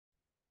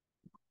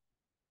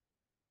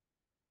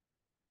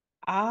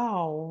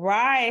All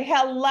right.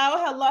 Hello,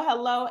 hello,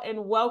 hello,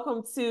 and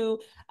welcome to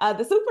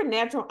the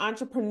Supernatural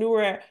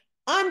Entrepreneur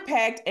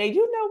Unpacked. And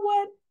you know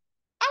what?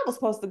 I was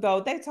supposed to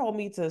go. They told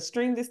me to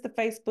stream this to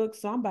Facebook,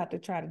 so I'm about to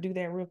try to do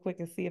that real quick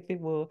and see if it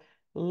will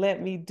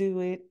let me do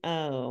it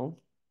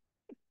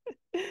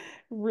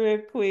real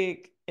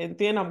quick, and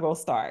then I'm gonna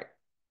start.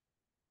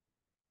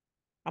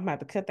 I'm gonna have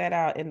to cut that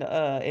out in the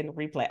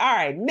replay. All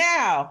right,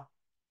 now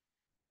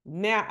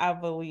I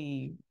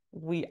believe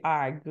we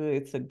are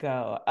good to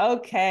go.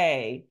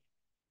 Okay.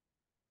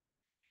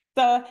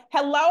 So,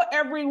 hello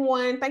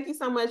everyone. Thank you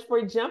so much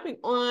for jumping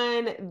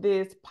on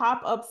this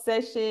pop-up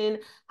session.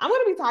 I'm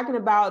going to be talking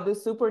about the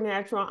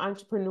Supernatural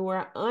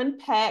Entrepreneur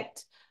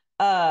Unpacked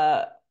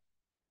uh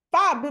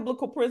 5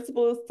 biblical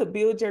principles to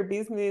build your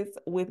business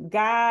with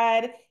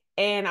God.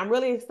 And I'm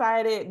really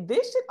excited.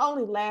 This should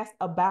only last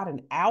about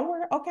an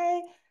hour,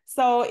 okay?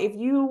 So, if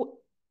you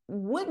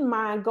wouldn't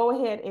mind, go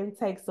ahead and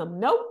take some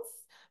notes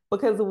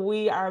because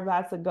we are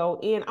about to go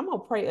in. I'm going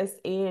to pray us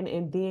in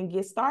and then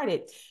get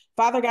started.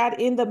 Father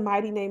God, in the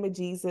mighty name of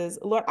Jesus,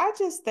 Lord, I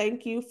just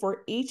thank you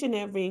for each and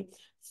every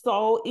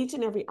soul, each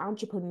and every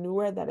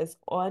entrepreneur that is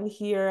on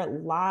here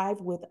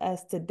live with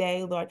us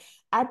today, Lord.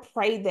 I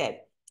pray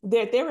that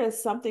there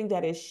is something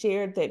that is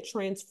shared that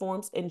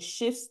transforms and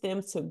shifts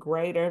them to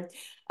greater.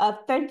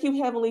 Thank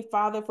you, Heavenly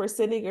Father, for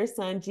sending your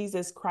Son,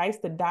 Jesus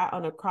Christ, to die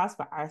on a cross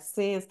for our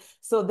sins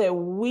so that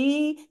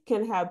we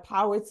can have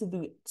power to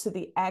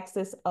the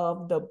access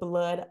of the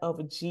blood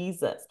of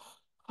Jesus.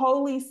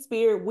 Holy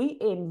Spirit, we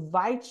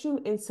invite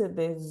you into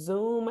this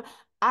Zoom.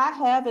 I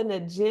have an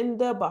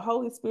agenda, but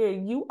Holy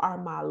Spirit, you are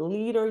my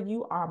leader.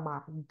 You are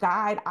my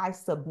guide. I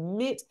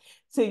submit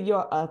to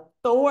your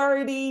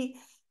authority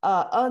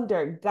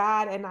under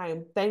God, and I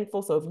am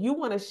thankful. So if you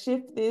want to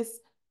shift this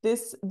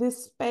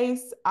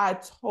space, I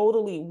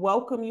totally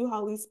welcome you,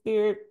 Holy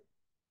Spirit.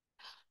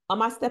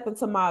 I step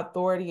into my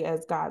authority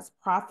as God's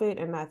prophet,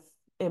 and I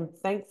am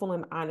thankful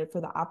and honored for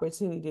the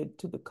opportunity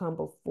to become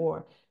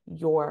before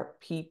your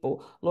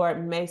people.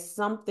 Lord, may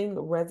something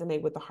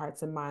resonate with the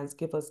hearts and minds.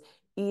 Give us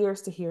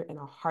ears to hear and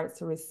a heart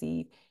to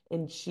receive.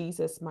 In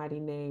Jesus' mighty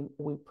name,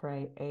 we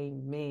pray.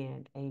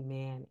 Amen,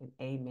 amen, and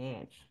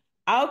amen.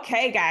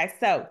 Okay, guys.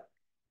 So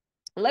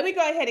let me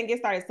go ahead and get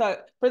started. So,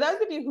 for those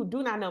of you who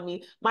do not know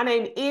me, my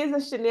name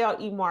is Chanel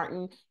E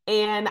Marting,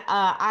 and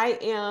I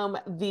am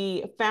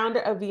the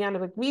founder of Beyond the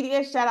Book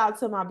Media. Shout out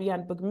to my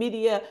Beyond the Book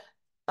Media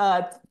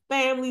uh,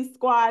 family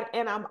squad,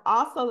 and I'm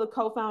also the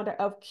co-founder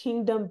of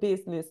Kingdom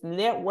Business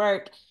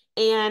Network.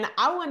 And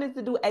I wanted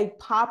to do a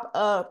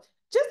pop-up,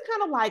 just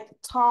kind of like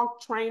talk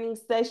training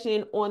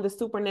session on the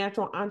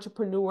Supernatural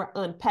Entrepreneur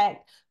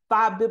Unpacked.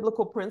 5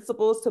 biblical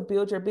principles to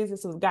build your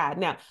business with God.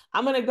 Now,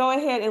 I'm going to go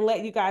ahead and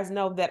let you guys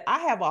know that I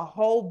have a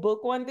whole book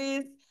on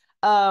this,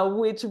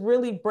 which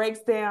really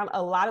breaks down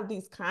a lot of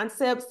these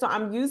concepts. So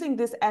I'm using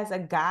this as a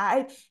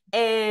guide,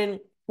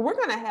 and we're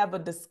going to have a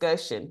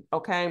discussion.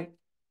 Okay.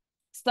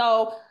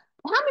 So,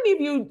 how many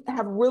of you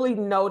have really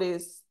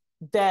noticed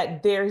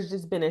that there's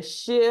just been a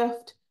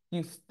shift?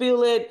 You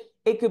feel it.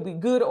 It could be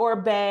good or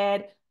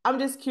bad. I'm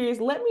just curious.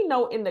 Let me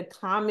know in the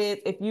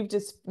comments if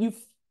you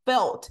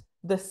felt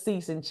the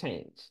season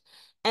change.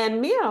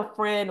 And me and a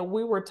friend,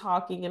 we were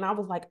talking, and I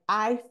was like,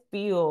 I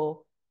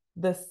feel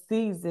the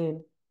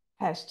season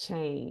has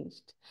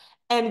changed.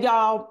 And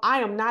y'all, I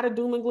am not a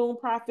doom and gloom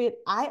prophet.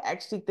 I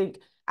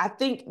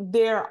think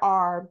there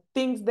are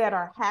things that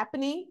are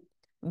happening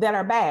that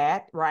are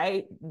bad,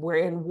 right? We're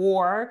in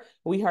war.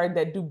 We heard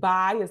that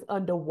Dubai is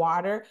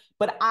underwater,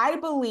 but I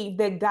believe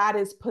that God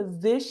is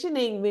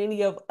positioning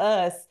many of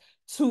us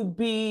to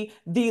be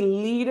the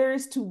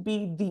leaders, to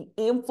be the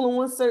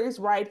influencers,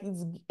 right?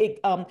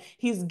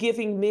 He's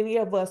giving many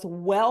of us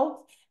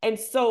wealth. And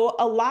so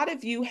a lot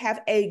of you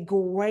have a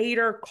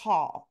greater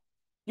call.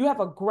 You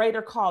have a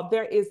greater call.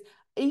 There is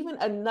even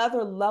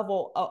another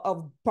level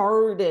of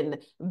burden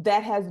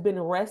that has been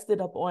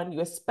rested upon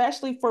you,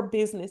 especially for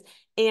business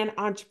and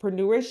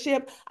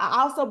entrepreneurship.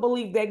 I also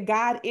believe that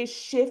God is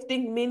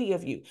shifting many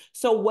of you.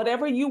 So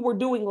whatever you were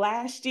doing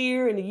last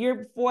year and the year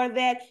before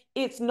that,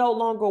 it's no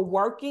longer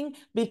working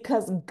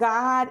because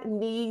God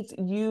needs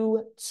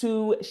you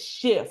to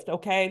shift,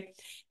 okay?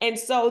 And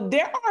so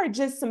there are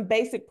just some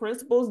basic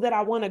principles that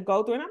I want to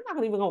go through, and I'm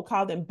not even going to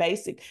call them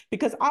basic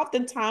because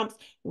oftentimes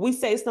we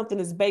say something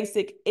is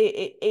basic,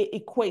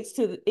 it equates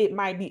to it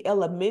might be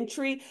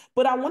elementary,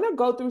 but I want to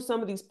go through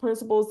some of these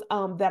principles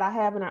that I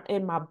have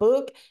in my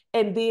book,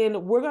 and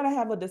then we're going to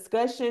have a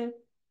discussion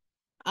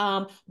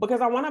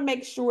because I want to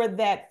make sure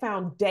that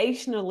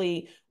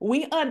foundationally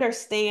we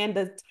understand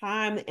the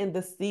time and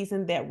the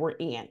season that we're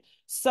in.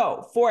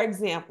 So, for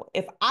example,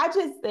 if I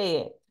just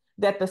said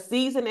that the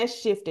season has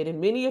shifted, and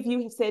many of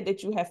you have said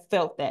that you have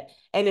felt that,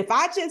 and if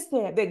I just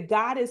said that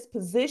God is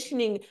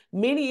positioning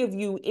many of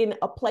you in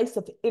a place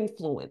of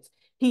influence,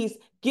 He's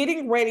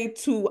getting ready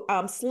to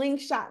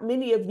slingshot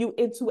many of you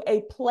into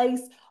a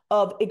place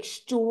of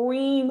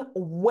extreme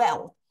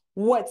wealth.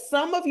 What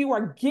some of you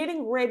are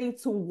getting ready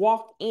to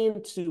walk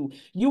into,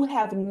 you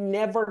have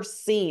never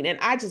seen. And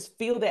I just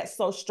feel that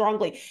so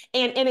strongly.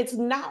 And it's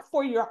not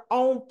for your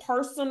own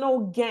personal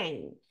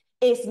gain.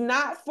 It's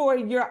not for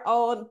your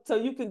own, so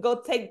you can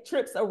go take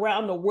trips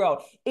around the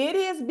world. It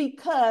is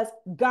because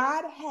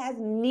God has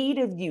need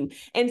of you.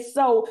 And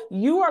so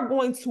you are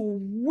going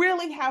to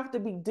really have to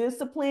be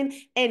disciplined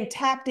and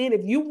tapped in if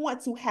you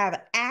want to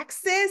have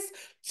access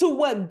to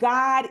what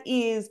God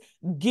is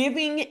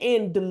giving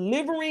and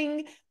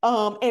delivering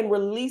and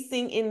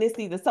releasing in this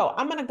season. So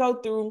I'm going to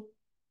go through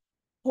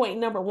point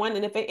number one.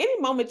 And if at any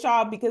moment,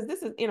 y'all, because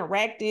this is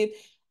interactive,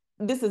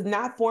 this is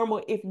not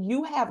formal. If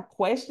you have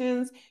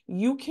questions,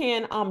 you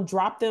can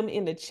drop them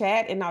in the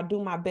chat and I'll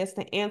do my best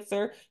to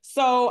answer.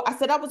 So I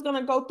said I was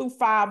going to go through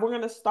 5. We're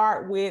going to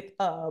start with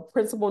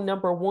principle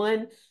number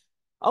 1.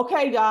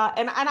 Okay, y'all,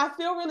 and I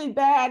feel really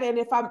bad, and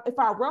if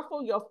I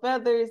ruffle your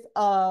feathers,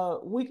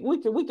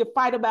 we can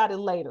fight about it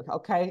later.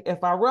 Okay,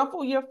 if I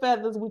ruffle your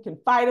feathers, we can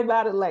fight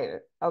about it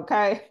later.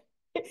 Okay,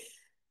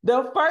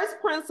 the first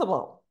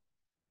principle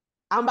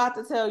I'm about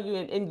to tell you,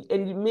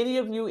 and many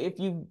of you, if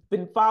you've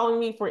been following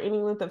me for any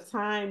length of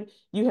time,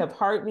 you have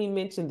heard me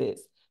mention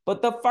this.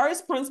 But the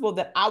first principle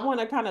that I want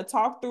to kind of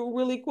talk through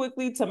really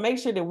quickly to make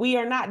sure that we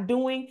are not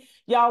doing,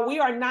 y'all, we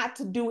are not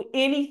to do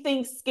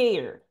anything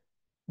scared.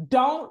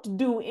 Don't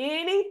do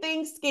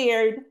anything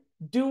scared.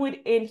 Do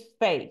it in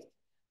faith.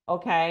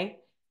 Okay.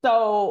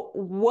 So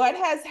what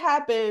has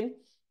happened,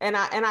 and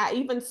I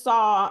even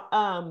saw,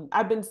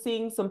 I've been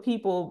seeing some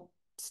people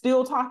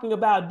still talking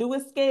about do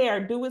it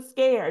scared, do it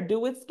scared,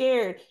 do it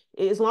scared.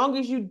 As long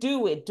as you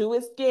do it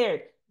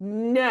scared.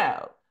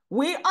 No,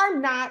 we are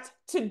not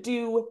to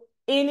do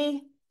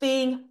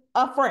anything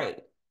afraid.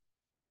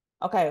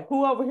 Okay,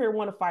 who over here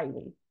want to fight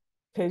me?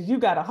 Because you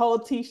got a whole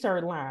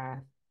t-shirt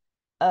line.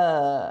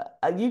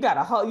 You got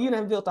a whole, you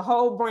done built a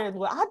whole brand.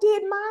 Well, I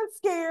did mine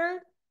scared.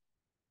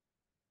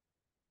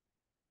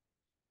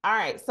 All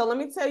right, so let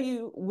me tell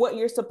you what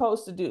you're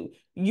supposed to do.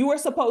 You are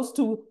supposed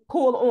to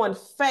pull on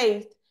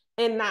faith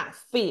and not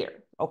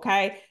fear.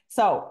 Okay,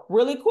 so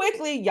really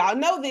quickly, y'all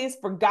know this,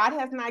 for God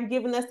has not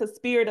given us a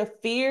spirit of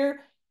fear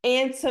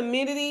and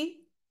timidity,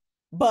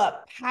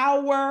 but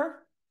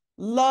power,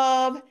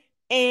 love,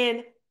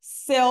 and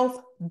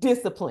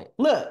self-discipline.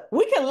 Look,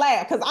 we can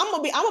laugh because I'm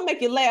gonna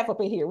make you laugh up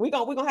in here. We're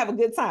gonna have a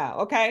good time,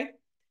 okay?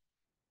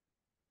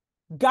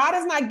 God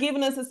has not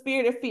given us a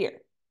spirit of fear.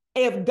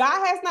 If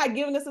God has not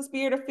given us a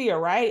spirit of fear,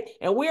 right?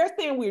 And we're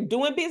saying we're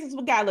doing business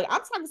with God. Look,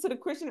 I'm talking to the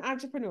Christian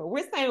entrepreneur.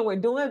 We're saying we're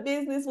doing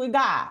business with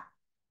God,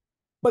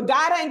 but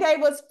God ain't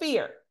gave us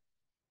fear.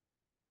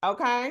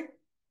 Okay.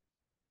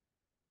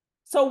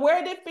 So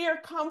where did fear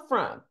come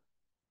from?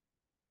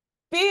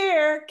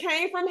 Fear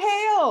came from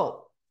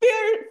hell.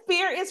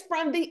 Fear is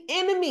from the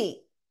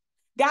enemy.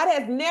 God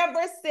has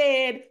never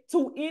said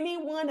to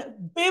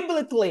anyone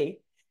biblically,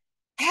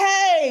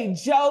 hey,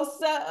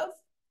 Joseph,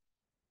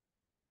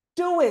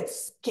 do it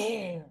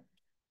scared.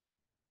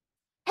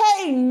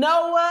 Hey,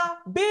 Noah,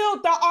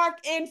 build the ark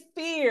in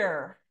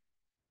fear.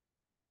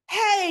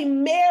 Hey,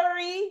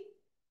 Mary,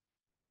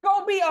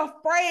 go be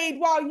afraid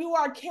while you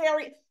are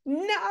carried.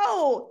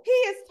 No,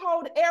 he has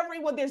told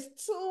everyone there's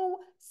two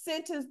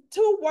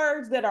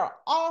words that are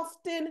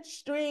often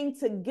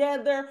stringed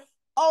together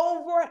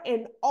over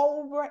and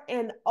over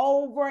and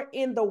over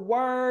in the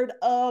word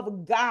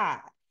of God.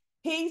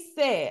 He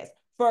says,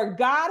 for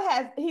God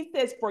has, he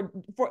says,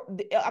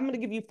 I'm going to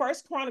give you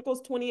First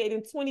Chronicles 28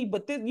 and 20,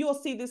 but you'll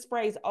see this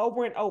phrase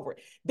over and over.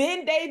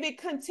 Then David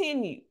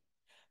continued,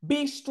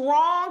 be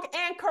strong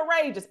and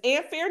courageous,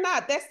 and fear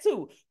not. That's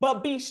 2.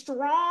 But be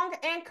strong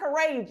and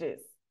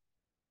courageous,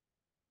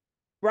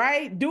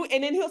 right? And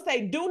then he'll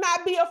say, do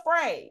not be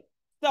afraid.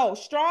 So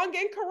strong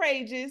and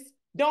courageous.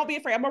 Don't be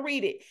afraid. I'm going to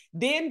read it.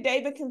 Then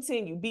David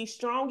continued, be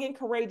strong and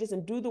courageous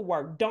and do the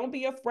work. Don't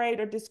be afraid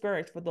or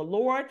discouraged, for the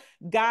Lord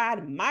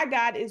God, my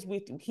God, is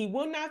with you. He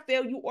will not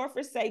fail you or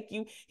forsake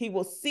you. He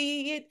will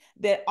see it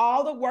that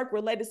all the work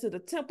related to the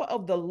temple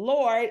of the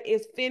Lord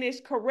is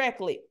finished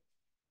correctly.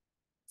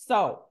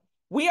 So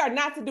we are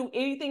not to do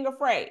anything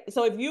afraid.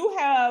 So if you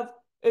have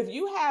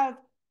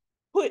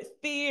put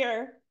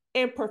fear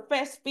and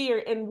professed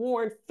fear and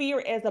worn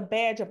fear as a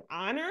badge of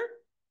honor,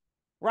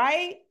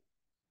 right?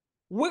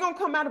 We're going to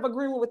come out of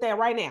agreement with that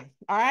right now.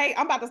 All right.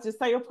 I'm about to just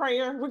say a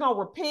prayer. We're going to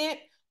repent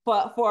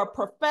for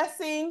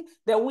professing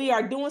that we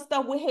are doing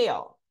stuff with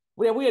hell,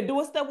 that we are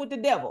doing stuff with the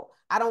devil.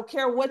 I don't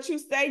care what you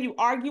say. You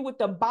argue with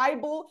the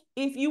Bible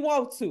if you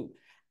want to.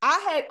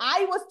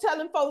 I was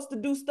telling folks to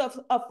do stuff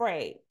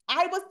afraid.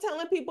 I was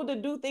telling people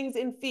to do things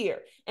in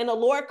fear, and the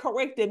Lord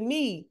corrected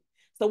me.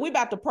 So we're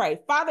about to pray.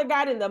 Father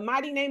God, in the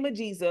mighty name of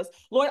Jesus,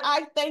 Lord,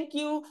 I thank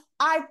you.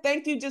 I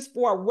thank you just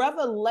for a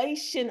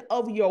revelation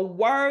of your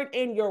word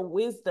and your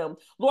wisdom.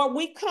 Lord,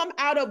 we come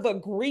out of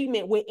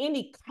agreement with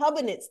any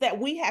covenants that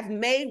we have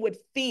made with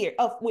fear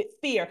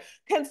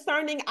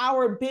concerning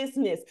our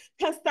business,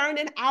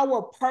 concerning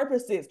our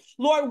purposes.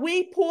 Lord,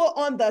 we pull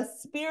on the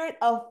spirit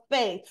of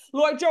faith.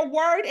 Lord, your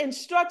word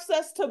instructs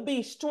us to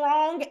be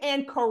strong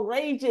and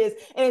courageous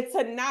and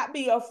to not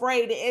be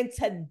afraid. And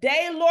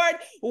today, Lord,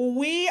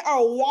 we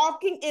are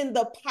walking in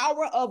the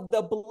power of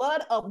the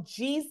blood of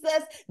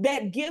Jesus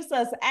that gives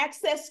us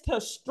access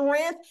to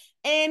strength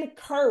and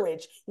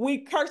courage. We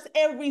curse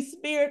every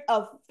spirit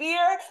of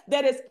fear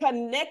that is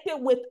connected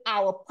with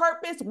our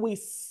purpose. We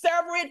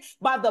sever it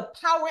by the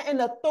power and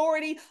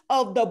authority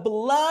of the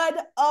blood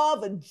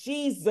of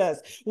Jesus.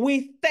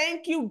 We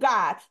thank you,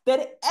 God,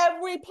 that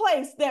every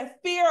place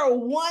that fear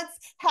once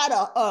had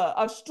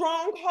a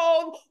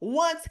stronghold,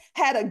 once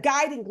had a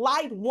guiding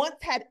light, once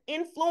had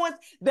influence,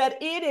 that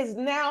it is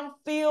now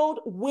filled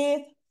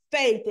with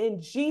faith.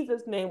 In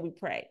Jesus' name we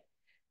pray.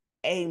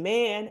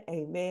 Amen,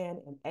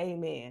 amen, and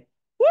amen.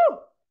 Woo!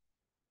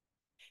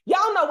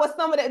 Y'all know what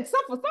some of that,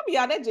 for some of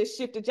y'all, that just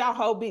shifted y'all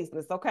whole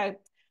business, okay?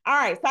 All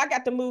right, so I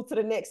got to move to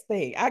the next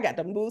thing. Okay,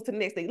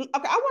 I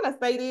want to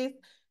say this.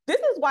 This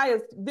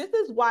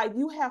is why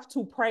you have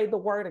to pray the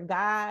word of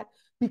God,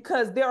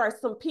 because there are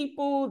some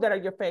people that are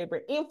your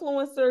favorite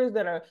influencers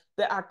that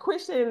are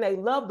Christian and they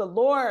love the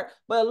Lord,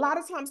 but a lot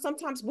of times,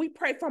 sometimes we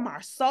pray from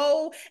our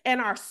soul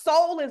and our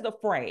soul is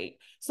afraid.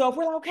 So if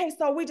we're like, okay,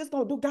 so we just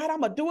gonna do, God,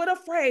 I'm gonna do it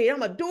afraid. I'm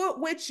gonna do it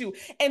with you.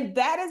 And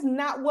that is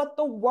not what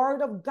the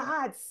word of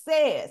God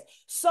says.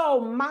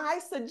 So my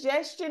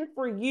suggestion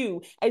for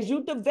you, as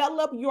you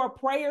develop your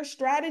prayer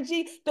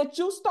strategy, that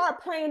you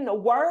start praying the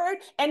word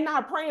and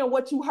not praying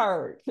what you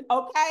heard,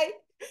 okay?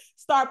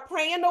 Start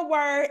praying the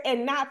word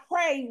and not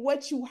pray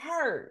what you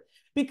heard,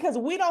 because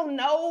we don't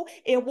know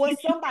if what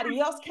somebody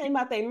else came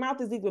out their mouth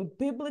is even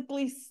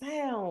biblically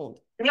sound.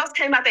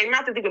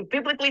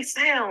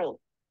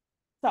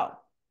 So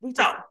we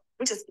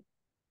just,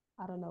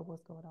 I don't know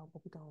what's going on,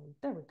 but we're going,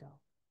 there we go.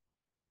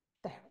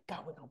 There we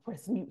go. We're going to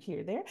press mute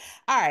here, there.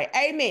 All right.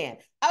 Amen.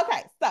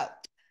 Okay. So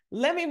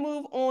let me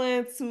move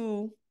on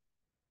to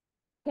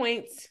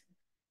point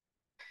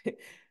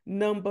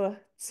number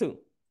 2.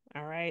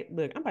 All right.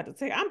 Look, I'm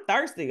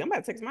thirsty. I'm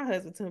about to text my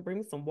husband to bring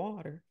me some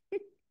water.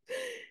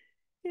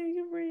 Can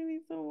you bring me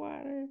some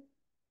water?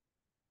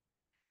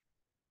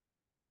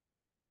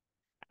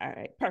 All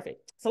right,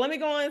 perfect. So let me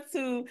go on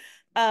to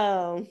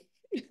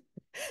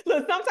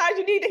look, sometimes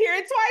you need to hear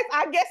it twice.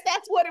 I guess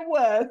that's what it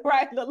was,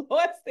 right? The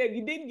Lord said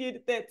you didn't get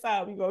it that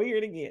time. You're going to hear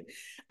it again.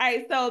 All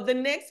right, so the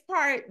next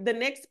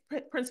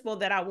principle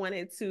that I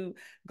wanted to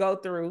go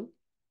through,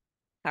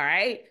 all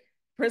right,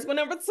 principle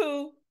number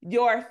 2,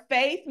 your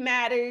faith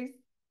matters,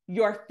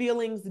 your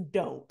feelings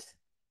don't.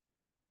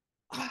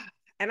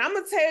 And I'm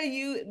going to tell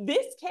you,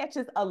 this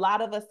catches a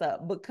lot of us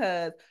up,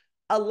 because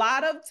a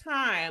lot of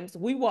times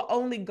we will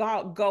only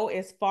go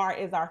as far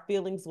as our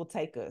feelings will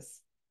take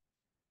us.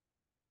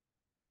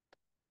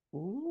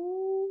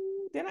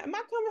 Ooh, am I coming?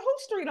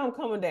 Whose street I'm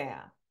coming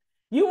down?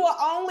 You will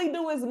only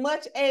do as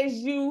much as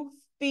you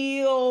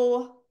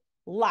feel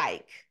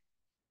like.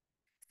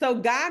 So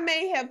God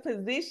may have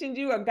positioned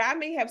you, or God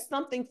may have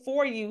something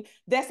for you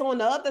that's on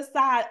the other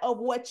side of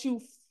what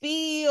you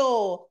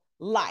feel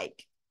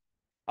like.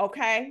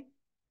 Okay?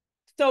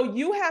 So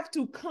you have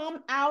to come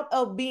out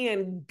of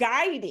being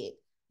guided,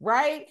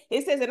 right?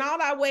 It says, in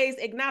all our ways,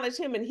 acknowledge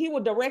him and he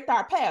will direct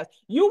our paths.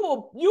 You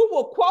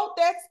will quote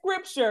that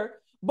scripture,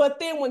 but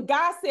then when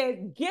God says,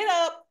 get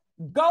up,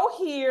 go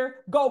here,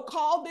 go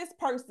call this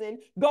person,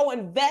 go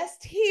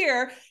invest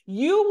here,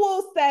 you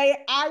will say,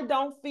 I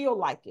don't feel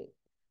like it.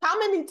 How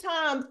many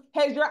times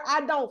has your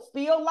I don't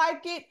feel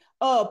like it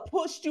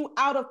pushed you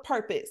out of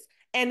purpose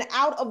and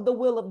out of the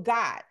will of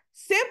God?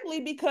 Simply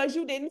because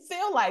you didn't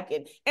feel like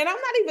it. And I'm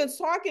not even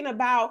talking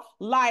about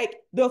like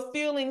the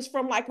feelings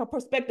from like a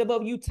perspective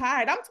of you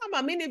tired. I'm talking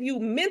about many of you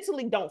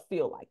mentally don't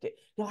feel like it.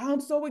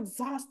 I'm so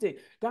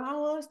exhausted. God, I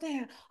don't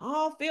understand. I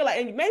don't feel like,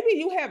 and maybe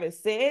you haven't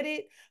said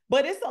it,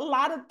 but it's a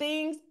lot of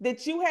things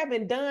that you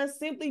haven't done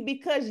simply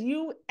because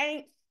you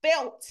ain't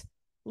felt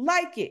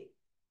like it.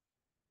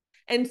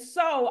 And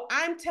so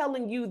I'm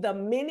telling you, the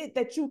minute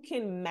that you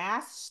can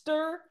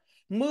master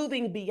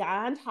moving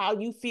beyond how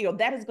you feel,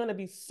 that is going to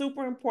be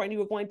super important.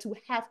 You are going to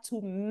have to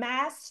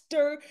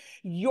master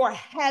your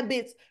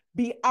habits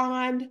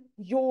beyond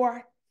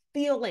your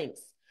feelings.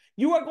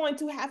 You are going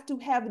to have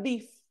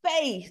the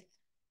faith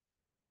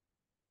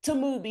to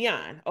move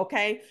beyond.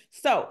 Okay.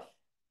 So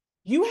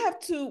we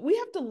have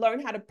to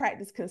learn how to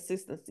practice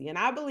consistency. And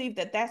I believe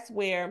that that's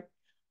where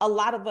a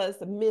lot of us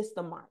miss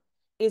the mark,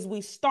 is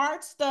we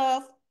start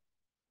stuff.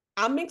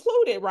 I'm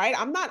included, right?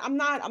 I'm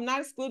not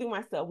excluding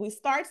myself. We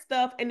start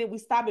stuff and then we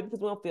stop it because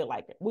we don't feel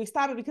like it. We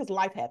stop it because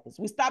life happens.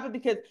 We stop it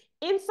because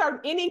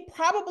insert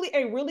probably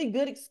a really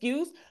good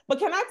excuse. But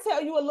can I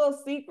tell you a little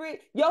secret?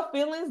 Your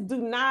feelings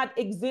do not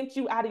exempt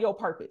you out of your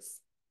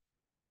purpose.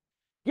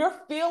 Your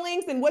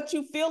feelings and what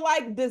you feel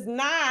like does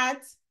not,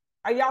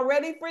 are y'all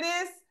ready for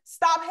this?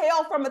 Stop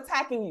hell from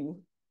attacking you.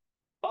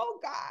 Oh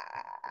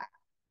God.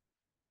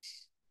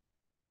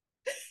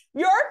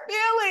 Your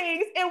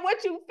feelings and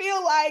what you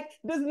feel like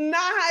does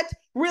not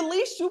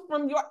release you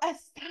from your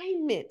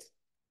assignment.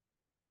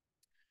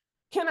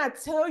 Can I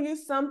tell you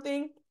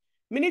something?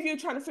 Many of you are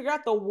trying to figure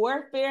out the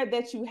warfare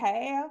that you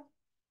have,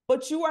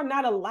 but you are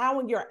not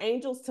allowing your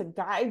angels to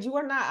guide. You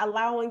are not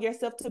allowing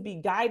yourself to be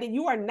guided.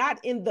 You are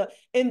not in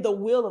the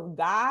will of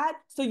God.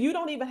 So you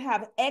don't even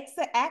have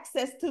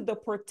access to the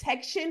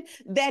protection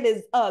that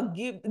is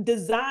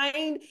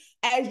designed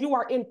as you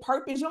are in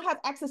purpose. You don't have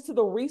access to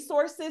the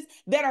resources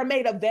that are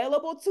made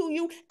available to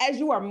you as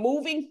you are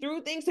moving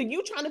through things. So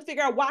you trying to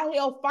figure out why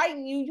hell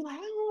fighting you. You're like,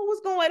 I don't know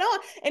what's going on.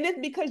 And it's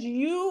because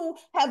you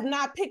have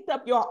not picked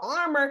up your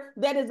armor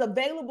that is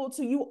available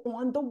to you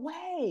on the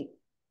way.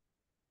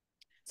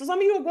 So some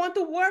of you are going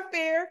through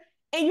warfare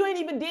and you ain't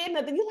even did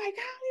nothing. You're like,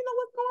 I don't even know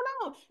what's going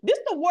on. This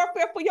is the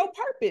warfare for your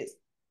purpose.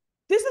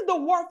 This is the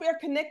warfare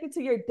connected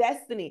to your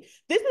destiny.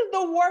 This is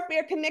the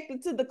warfare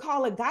connected to the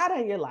call of God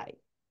on your life.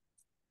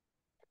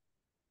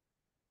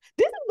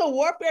 This is the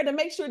warfare to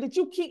make sure that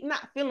you keep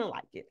not feeling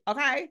like it.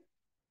 Okay.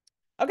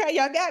 Okay.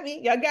 Y'all got me.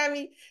 Y'all got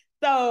me.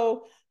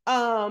 So,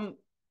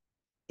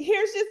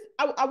 here's just,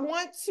 I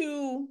want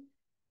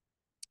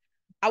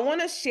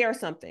to share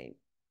something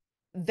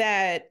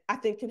that I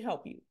think can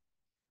help you.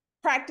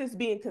 Practice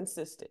being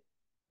consistent.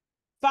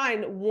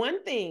 Find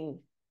one thing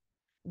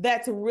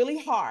that's really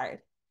hard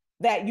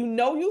that you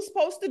know you're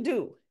supposed to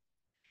do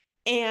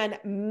and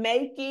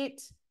make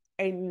it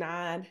a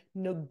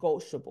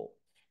non-negotiable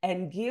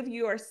and give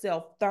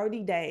yourself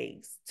 30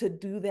 days to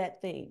do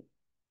that thing.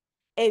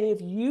 And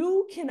if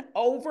you can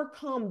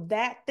overcome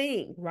that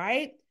thing,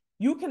 right,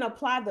 you can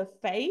apply the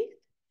faith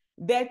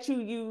that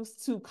you use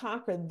to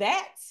conquer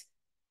that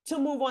to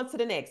move on to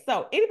the next.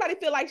 So anybody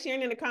feel like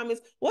sharing in the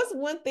comments, what's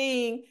one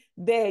thing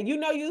that you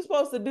know you're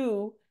supposed to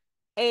do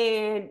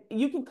and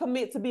you can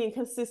commit to being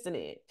consistent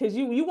in? Because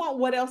you want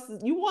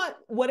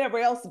whatever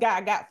else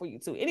God got for you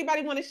too.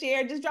 Anybody want to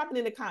share? Just drop it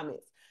in the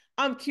comments.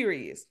 I'm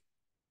curious.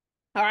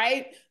 All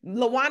right.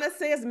 Lawana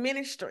says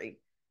ministry.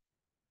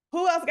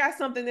 Who else got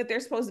something that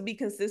they're supposed to be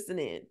consistent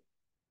in?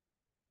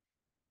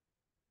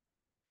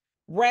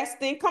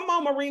 Resting. Come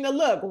on, Marina.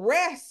 Look,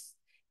 rest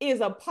is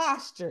a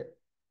posture.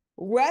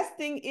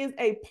 Resting is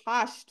a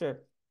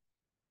posture.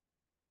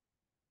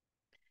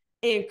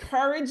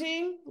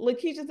 Encouraging.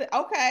 Lakeisha said,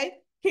 okay,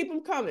 keep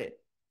them coming.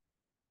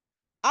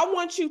 I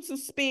want you to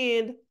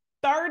spend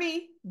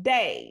 30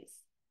 days,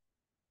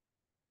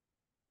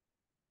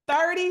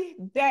 30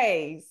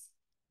 days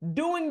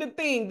doing the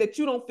thing that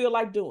you don't feel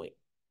like doing.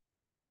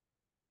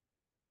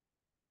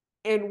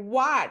 And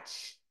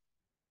watch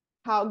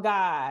how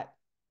God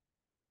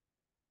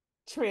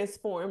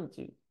transformed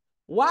you.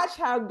 Watch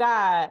how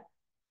God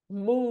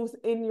moves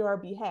in your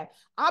behalf.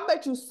 I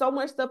bet you so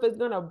much stuff is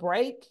going to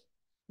break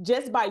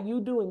just by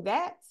you doing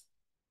that.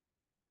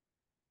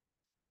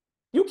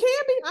 You can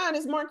be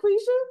honest,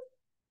 Marquisha.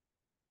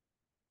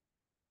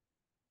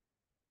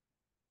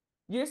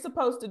 You're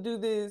supposed to do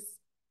this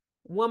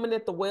woman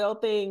at the well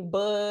thing,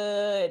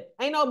 but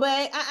ain't no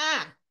but,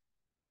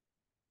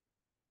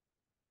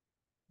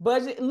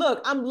 Budget.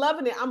 Look, I'm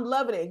loving it. I'm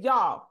loving it.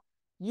 Y'all,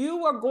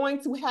 you are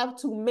going to have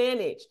to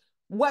manage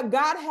what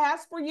God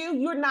has for you.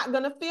 You're not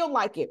going to feel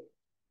like it.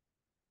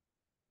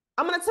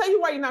 I'm going to tell you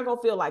why you're not going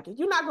to feel like it.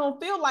 You're not going to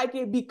feel like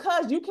it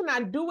because you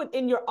cannot do it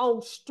in your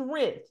own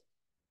strength,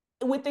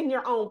 within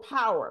your own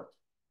power.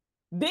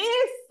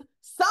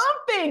 Some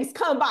things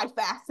come by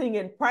fasting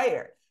and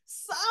prayer.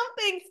 Some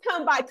things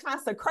come by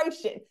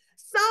consecration.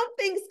 Some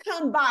things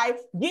come by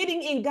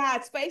getting in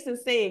God's face and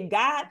saying,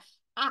 God,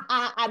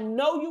 I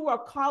know you are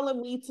calling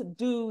me to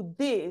do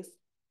this.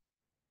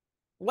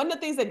 One of the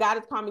things that God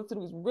is calling me to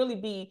do is really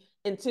be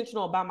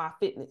intentional about my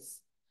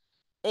fitness.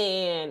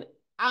 And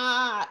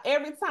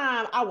every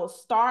time I will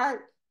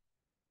start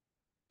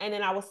and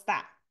then I will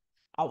stop.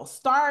 I will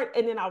start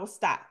and then I will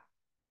stop.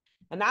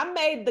 And I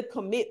made the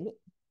commitment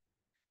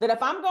that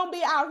if I'm going to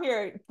be out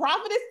here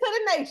prophetess to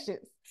the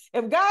nations,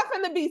 if God's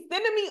going to be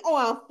sending me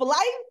on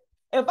flights,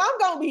 if I'm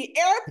going to be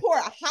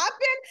airport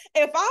hopping,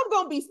 if I'm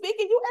going to be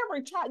speaking, you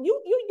ever try, any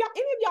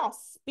of y'all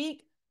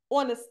speak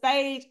on the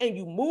stage and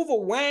you move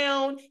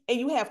around and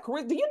you have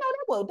charisma? Do you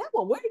know that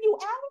will wear you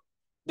out?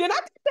 Then I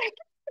think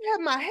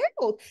have my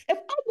health. If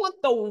I want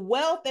the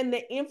wealth and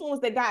the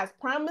influence that God's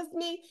promised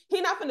me,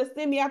 He's not going to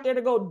send me out there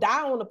to go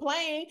die on the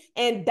plane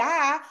and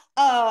die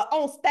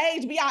on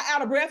stage, be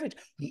out of breath.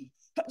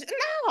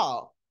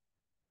 No.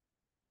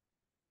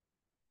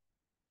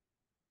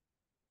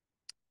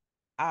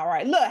 All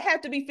right. Look,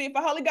 have to be fit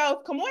for Holy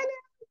Ghost. Come on now.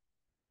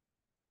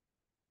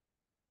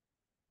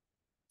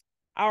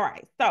 All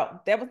right. So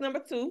that was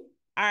number 2. All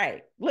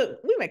right. Look,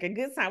 we make a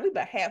good time. We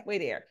about halfway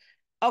there.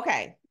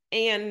 Okay.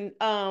 And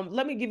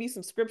let me give you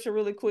some scripture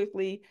really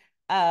quickly.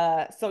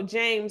 So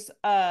James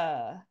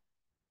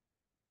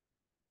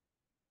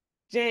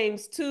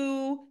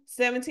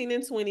 2:17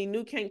 and 20,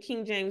 New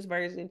King James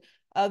Version.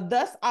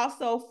 Thus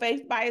also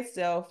faith by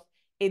itself,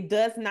 it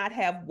does not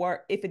have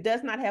work. If it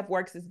does not have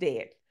works, it's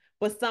dead.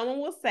 But someone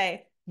will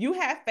say, You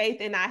have faith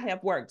and I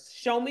have works.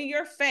 Show me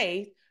your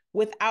faith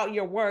without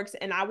your works,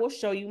 and I will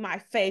show you my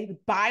faith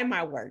by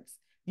my works.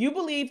 You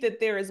believe that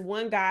there is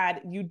one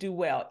God, you do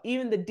well.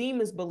 Even the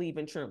demons believe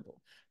and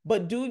tremble.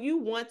 But do you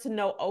want to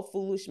know, O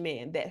foolish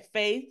man, that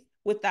faith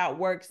without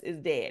works is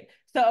dead?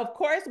 So, of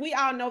course, we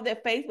all know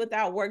that faith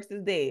without works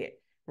is dead,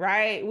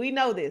 right? We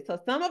know this. So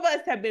some of us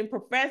have been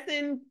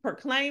professing,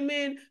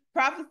 proclaiming,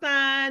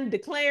 prophesying,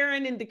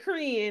 declaring, and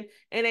decreeing,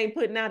 and ain't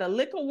putting out a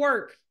lick of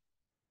work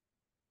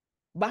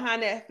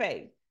behind that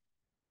faith.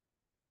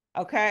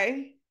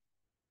 Okay?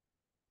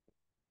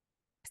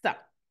 So,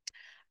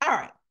 all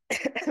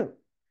right.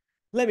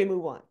 Let me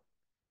move on.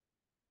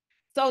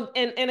 So,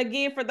 and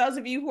again, for those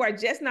of you who are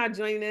just now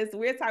joining us,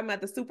 we're talking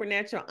about the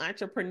supernatural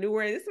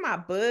entrepreneur. This is my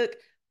book,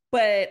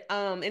 but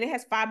and it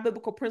has 5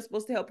 biblical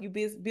principles to help you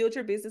build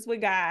your business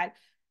with God.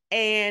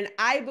 And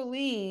I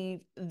believe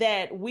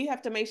that we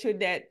have to make sure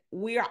that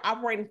we are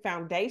operating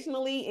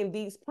foundationally in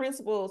these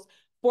principles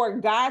for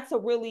God to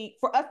really,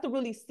 for us to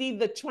really see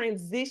the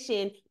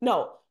transition.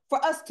 No,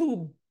 for us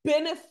to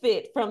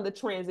benefit from the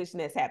transition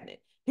that's happening.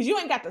 Because you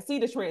ain't got to see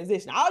the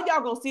transition. All y'all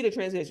gonna see the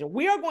transition.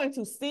 We are going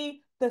to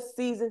see the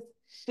seasons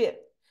shift.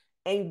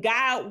 And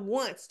God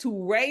wants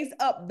to raise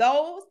up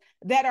those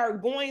that are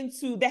going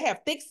to, that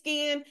have thick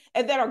skin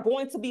and that are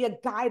going to be a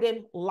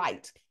guiding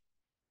light.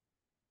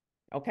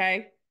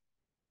 Okay?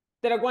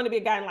 That are going to be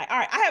a guiding light. All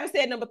right, I haven't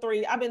said number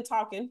 3. I've been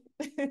talking.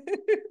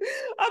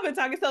 I've been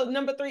talking. So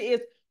number 3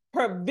 is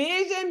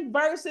provision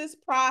versus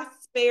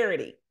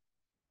prosperity.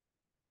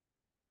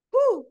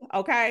 Whew,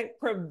 okay,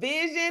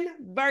 provision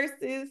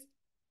versus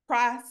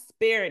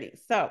prosperity.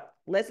 So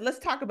let's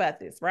talk about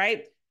this,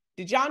 right?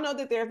 Did y'all know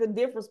that there's a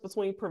difference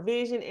between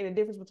provision and a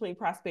difference between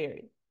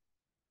prosperity?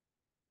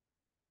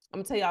 I'm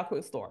gonna tell y'all a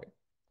quick story.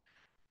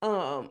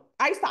 I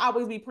used to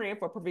always be praying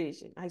for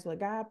provision. I used to be like,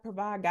 God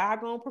provide,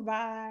 God gonna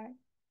provide,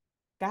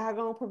 God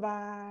gonna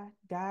provide,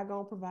 God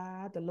gonna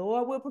provide, the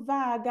Lord will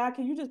provide. God,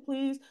 can you just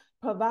please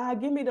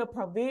provide? Give me the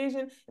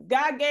provision. If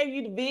God gave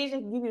you the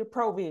vision, give you the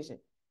provision.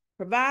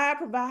 Provide,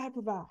 provide,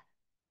 provide.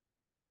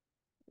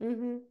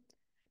 Mm-hmm.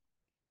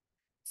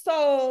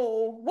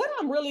 So what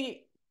I'm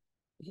really,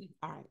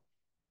 all right,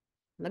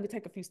 let me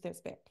take a few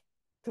steps back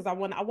because I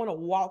want to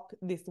walk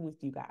this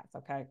with you guys,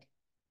 okay?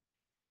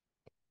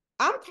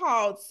 I'm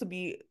called to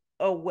be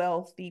a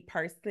wealthy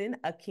person,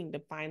 a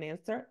kingdom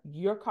financer.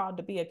 You're called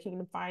to be a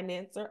kingdom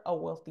financer, a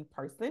wealthy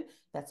person.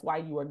 That's why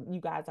you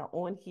guys are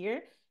on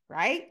here,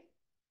 right?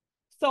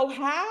 So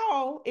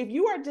how, if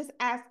you are just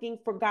asking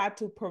for God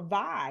to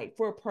provide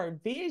for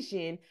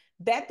provision,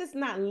 that does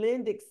not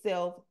lend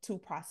itself to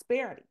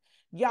prosperity.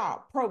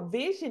 Y'all,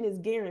 provision is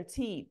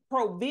guaranteed.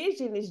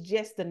 Provision is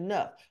just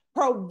enough.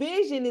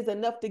 Provision is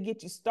enough to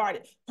get you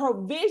started.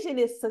 Provision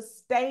is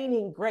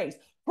sustaining grace.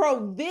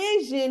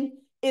 Provision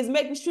is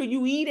making sure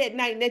you eat at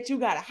night and that you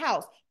got a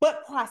house.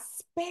 But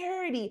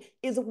prosperity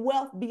is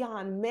wealth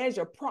beyond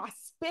measure.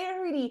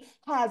 Prosperity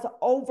has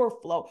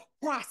overflow.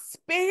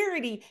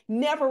 Prosperity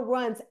never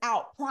runs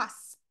out.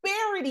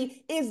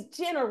 Prosperity is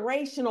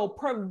generational.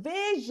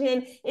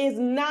 Provision is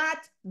not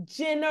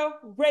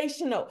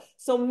generational.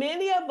 So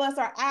many of us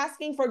are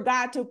asking for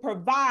God to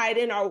provide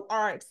and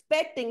are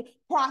expecting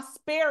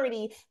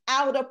prosperity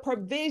out of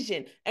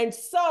provision. And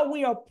so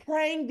we are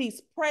praying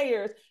these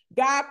prayers.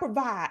 God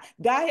provide.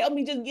 God help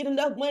me just get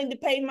enough money to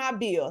pay my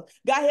bills.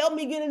 God help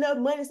me get enough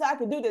money so I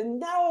can do this.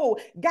 No,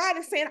 God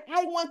is saying,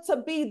 I want to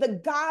be the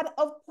God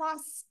of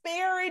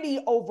prosperity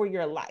over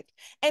your life.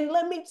 And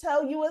let me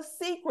tell you a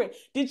secret.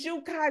 Did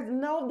you guys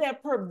know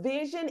that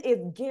provision is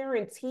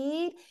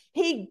guaranteed?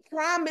 He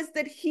promised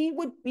that he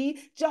would be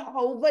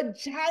Jehovah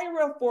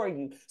Jireh for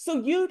you.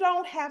 So you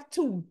don't have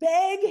to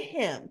beg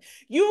him.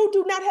 You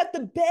do not have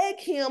to beg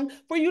him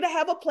for you to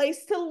have a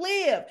place to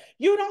live.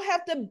 You don't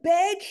have to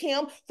beg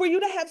him for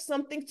you to have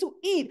something to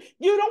eat.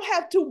 You don't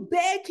have to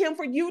beg him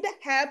for you to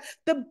have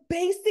the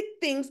basic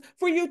things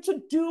for you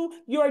to do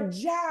your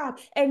job.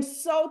 And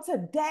so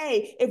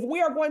today, if we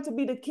are going to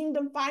be the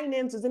kingdom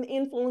financiers and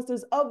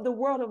influencers of the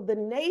world, of the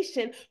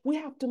nation, we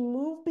have to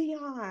move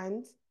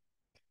beyond.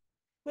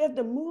 We have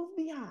to move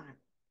beyond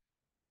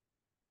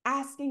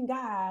asking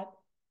God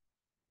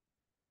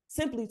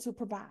simply to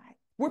provide.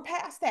 We're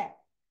past that.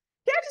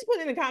 Can I just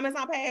put in the comments,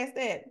 I'm past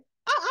that.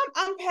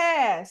 I'm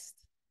past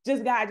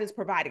just God just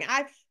providing.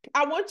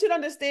 I want you to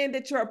understand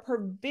that your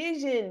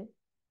provision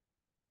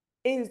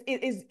is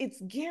it's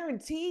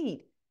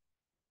guaranteed.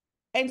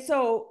 And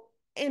so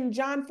in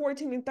John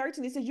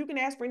 14:13, it says, you can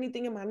ask for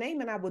anything in my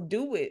name and I will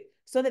do it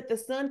so that the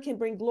Son can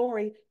bring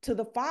glory to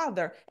the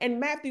Father. And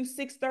Matthew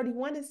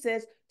 6:31, it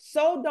says,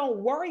 so don't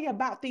worry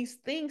about these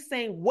things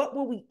saying, what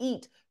will we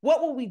eat? What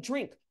will we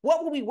drink?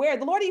 What will we wear?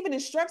 The Lord even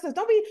instructs us,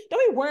 don't be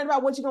worrying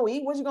about what you're going to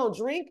eat, what you're going to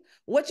drink,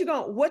 what you're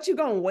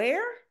going to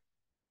wear.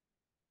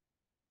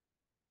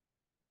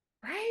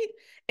 Right?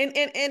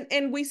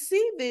 And we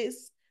see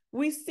this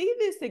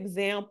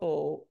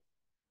example,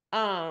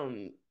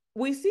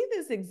 we see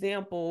this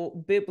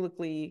example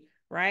biblically,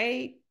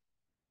 right?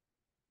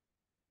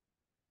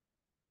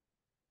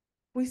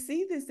 We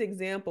see this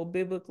example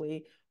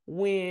biblically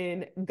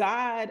when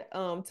God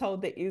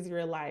told the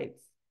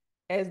Israelites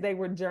as they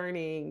were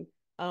journeying,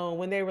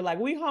 when they were like,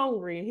 we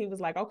hungry, and he was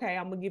like, okay,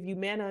 I'm gonna give you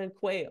manna and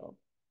quail,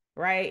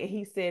 right? And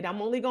he said,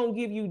 I'm only gonna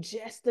give you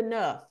just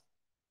enough.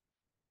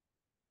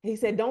 He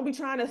said, don't be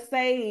trying to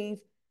save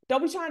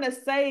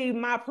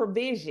my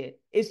provision.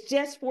 It's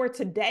just for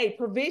today.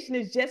 Provision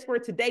is just for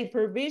today.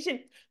 Provision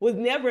was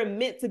never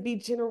meant to be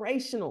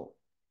generational.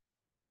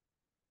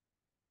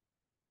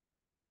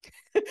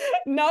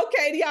 No,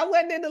 Katie, I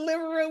wasn't in the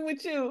living room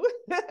with you.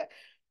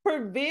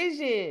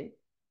 Provision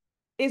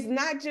is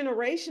not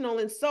generational.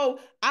 And so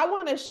I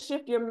want to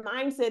shift your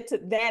mindset to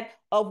that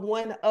of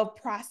one of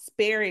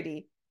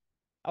prosperity.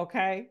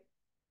 Okay.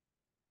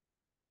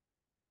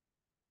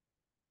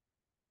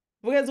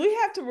 Because we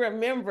have to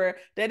remember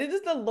that it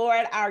is the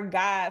Lord our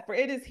God, for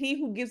it is He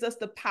who gives us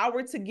the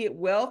power to get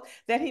wealth,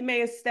 that He may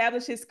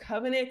establish His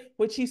covenant,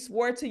 which He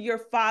swore to your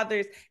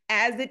fathers,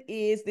 as it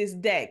is this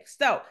day.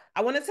 So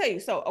I want to tell you.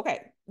 So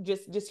okay,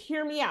 just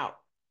hear me out.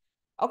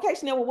 Okay,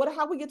 Chanel. Well,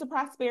 how we get to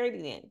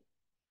prosperity then?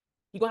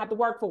 You're gonna have to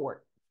work for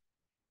it.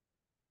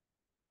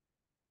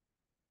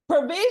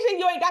 Provision,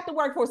 you ain't got to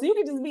work for. So you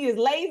can just be as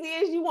lazy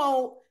as you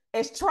want,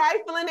 as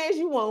trifling as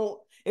you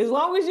want. As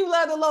long as you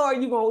love the Lord,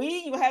 you're going to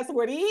eat, you have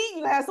somewhere to eat,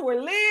 you have somewhere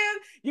to live,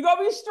 you're going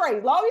to be straight.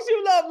 As long as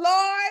you love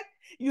Lord,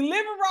 you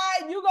live it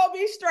right, you're going to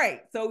be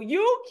straight. So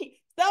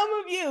some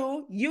of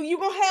you going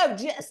to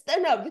have just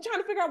enough. You're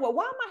trying to figure out, well,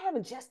 why am I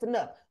having just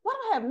enough? Why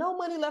do I have no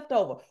money left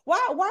over?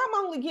 Why am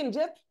I only getting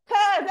just?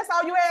 Because that's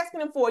all you're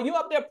asking him for. You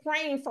up there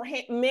praying for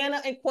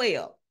manna and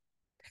quail.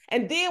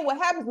 And then what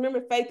happens?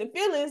 Remember, faith and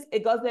feelings.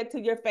 It goes back to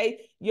your faith.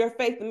 Your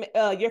faith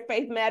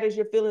matters.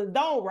 Your feelings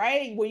don't.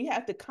 Right? Where you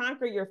have to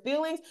conquer your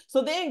feelings.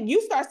 So then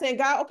you start saying,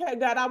 God, okay,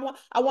 God, I want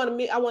a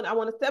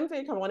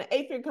 7-figure company. I want an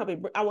 8-figure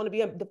company. I want to be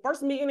the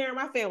first millionaire in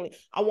my family.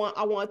 I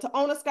want to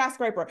own a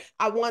skyscraper.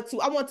 I want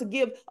to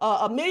give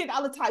 $1 million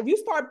tithe. You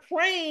start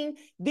praying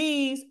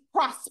these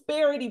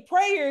prosperity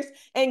prayers,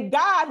 and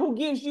God, who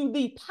gives you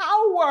the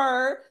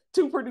power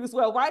to produce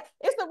wealth, right?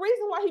 It's the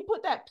reason why He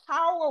put that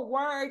power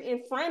word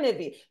in front of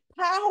it.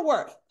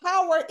 Power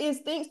is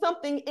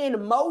something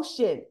in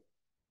motion.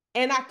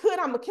 And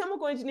I'm a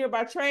chemical engineer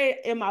by trade.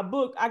 In my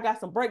book, I got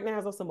some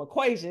breakdowns of some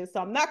equations,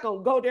 so I'm not going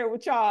to go there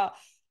with y'all.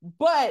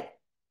 But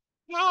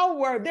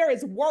power, there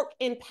is work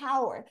in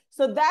power.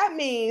 So that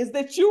means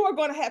that you are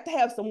going to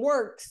have some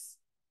works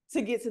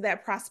to get to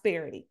that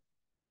prosperity.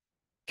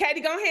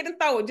 Katie, go ahead and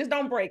throw it. Just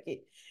don't break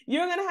it.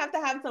 You're going to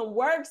have some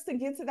works to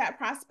get to that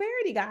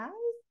prosperity, guys.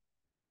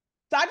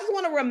 So I just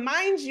want to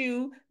remind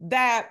you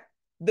that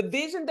the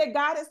vision that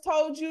God has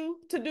told you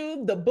to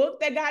do, the book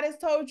that God has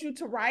told you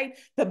to write,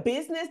 the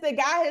business that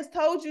God has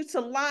told you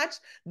to launch,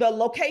 the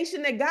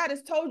location that God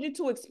has told you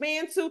to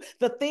expand to,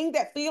 the thing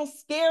that feels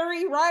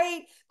scary,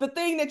 right? The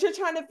thing that you're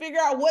trying to figure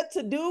out what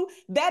to do,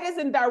 that is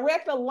in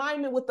direct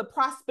alignment with the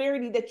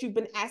prosperity that you've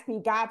been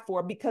asking God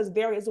for, because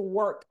there is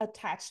work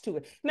attached to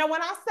it. Now,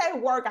 when I say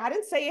work, I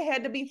didn't say it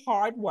had to be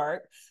hard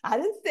work. I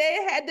didn't say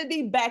it had to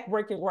be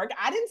backbreaking work.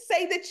 I didn't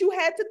say that you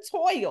had to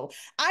toil.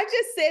 I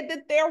just said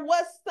that there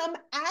was some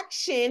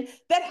action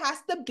that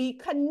has to be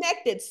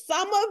connected.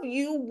 Some of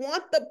you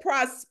want the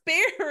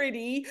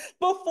prosperity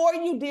before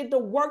you did the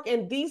work,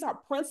 and these are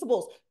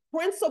principles.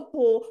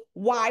 Principle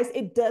wise,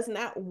 it does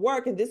not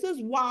work. And this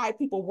is why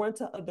people run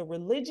to other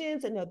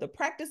religions and other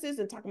practices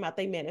and talking about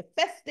they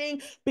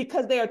manifesting,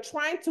 because they are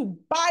trying to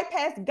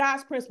bypass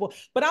God's principle.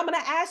 But I'm going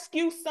to ask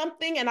you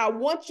something, and I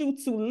want you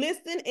to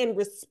listen and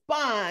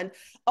respond.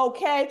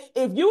 Okay.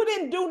 If you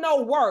didn't do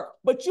no work,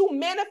 but you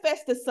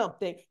manifested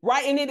something,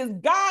 right? And it is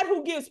God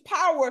who gives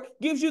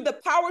you the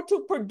power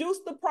to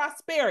produce the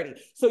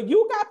prosperity. So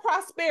you got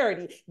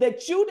prosperity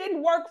that you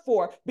didn't work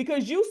for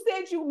because you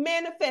said you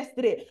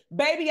manifested it.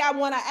 Baby, I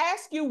want to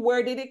ask you,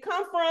 where did it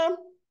come from?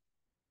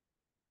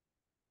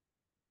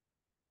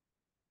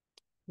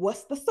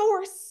 What's the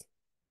source?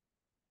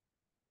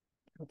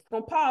 I'm just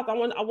gonna pause. I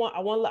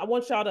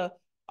want y'all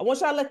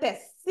to let that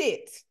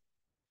sit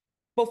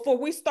before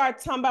we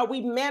start talking about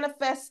we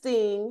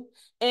manifesting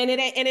and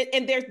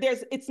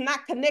it's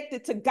not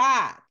connected to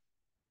God.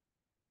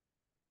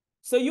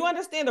 So you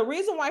understand the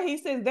reason why He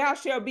says, "Thou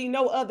shalt be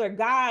no other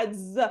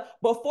gods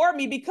before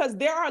me," because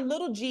there are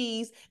little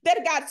G's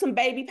that got some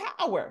baby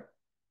power,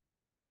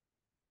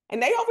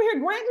 and they over here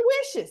granting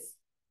wishes.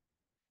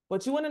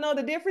 But you want to know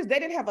the difference? They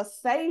didn't have a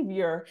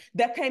savior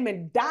that came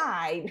and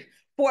died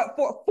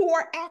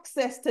for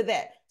access to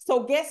that.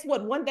 So guess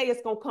what? One day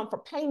it's going to come for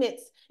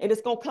payments, and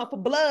it's going to come for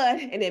blood,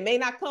 and it may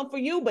not come for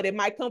you, but it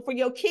might come for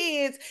your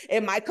kids.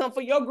 It might come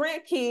for your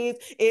grandkids.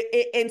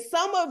 And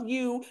some of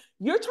you,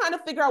 you're trying to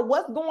figure out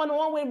what's going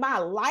on with my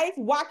life.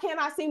 Why can't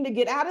I seem to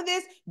get out of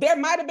this? There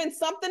might have been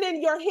something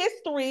in your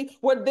history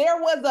where there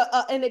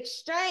was an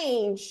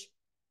exchange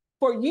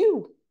for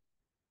you.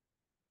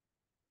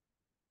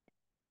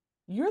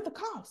 You're the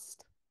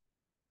cost.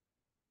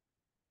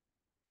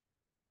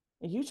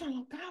 And you trying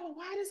to, God, well,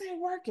 why this ain't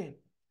working?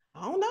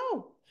 I don't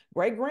know.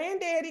 Great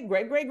granddaddy,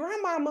 great great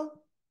grandmama,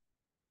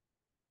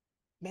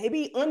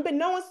 maybe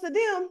unbeknownst to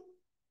them,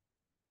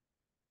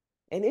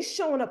 and it's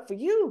showing up for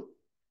you.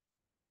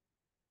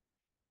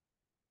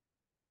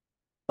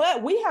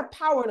 But we have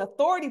power and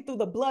authority through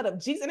the blood of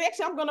Jesus. And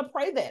actually, I'm going to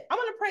pray that. I'm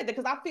going to pray that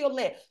because I feel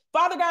led.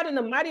 Father God, in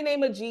the mighty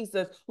name of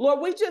Jesus, Lord,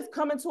 we just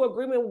come into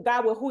agreement with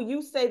God with who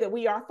you say that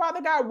we are.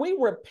 Father God, we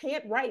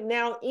repent right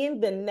now in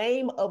the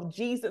name of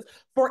Jesus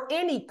for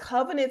any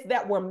covenants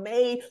that were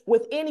made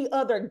with any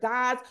other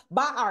gods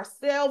by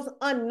ourselves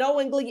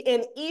unknowingly,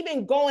 and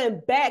even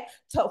going back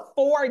to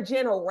 4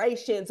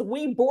 generations.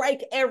 We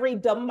break every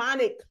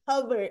demonic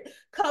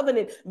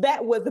covenant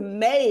that was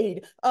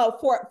made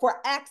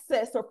for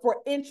access or for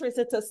entrance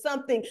into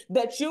something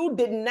that you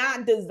did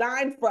not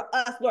design for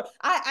us, Lord.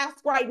 I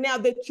ask right now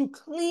that you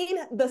clean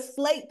the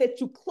slate, that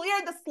you clear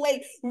the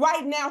slate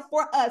right now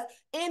for us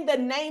in the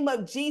name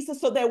of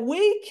Jesus, so that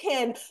we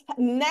can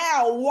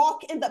now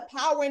walk in the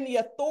power and the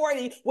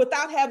authority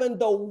without having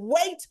the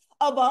weight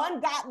of an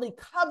ungodly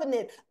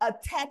covenant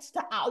attached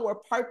to our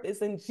purpose.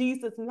 In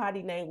Jesus'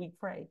 mighty name we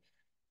pray.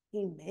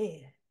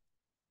 Amen.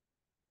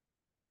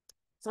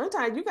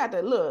 Sometimes you got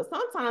to look.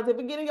 Sometimes if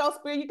it get in your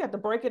spirit, you got to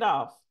break it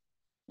off.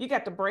 You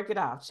got to break it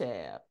off,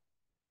 Chad.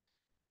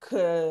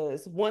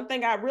 Because one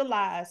thing I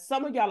realized,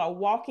 some of y'all are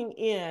walking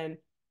in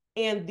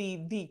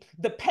the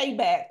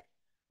payback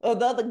of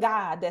the other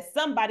God that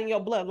somebody in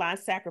your bloodline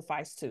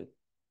sacrificed to.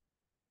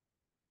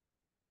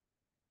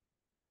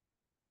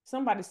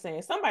 Somebody's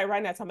saying, somebody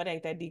right now talking about it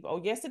ain't that deep.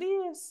 Oh, yes, it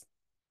is.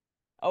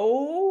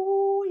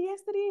 Oh,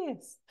 yes, it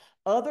is.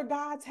 Other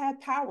gods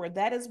have power.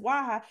 That is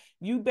why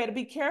you better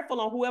be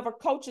careful on whoever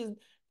coaches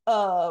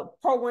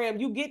program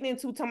you getting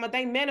into. Talking about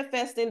they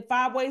manifest in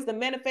 5 ways to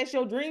manifest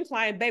your dream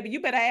client, baby.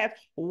 You better ask,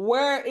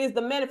 where is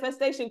the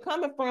manifestation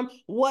coming from?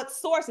 What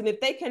source? And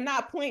if they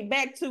cannot point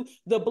back to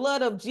the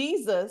blood of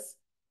Jesus,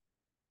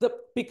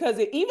 because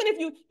even if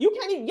you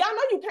can't even, y'all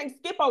know you can't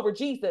skip over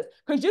Jesus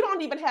because you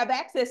don't even have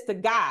access to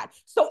God.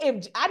 So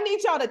if I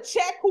need y'all to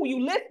check who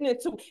you listening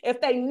to,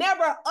 if they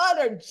never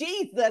uttered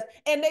Jesus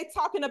and they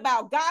talking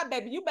about God,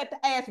 baby, you better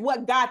ask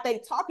what God they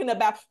talking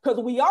about,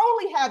 because we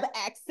only have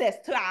access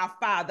to our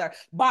Father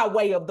by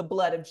way of the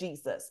blood of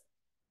Jesus.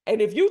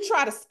 And if you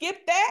try to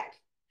skip that,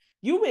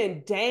 you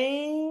in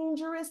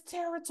dangerous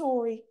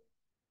territory.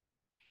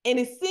 And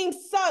it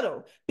seems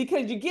subtle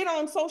because you get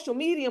on social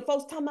media and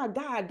folks talking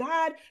about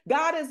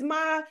God is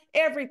my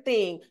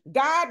everything.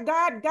 God.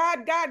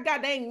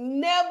 They ain't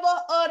never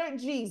uttered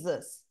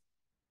Jesus.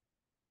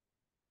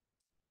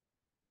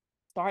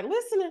 Start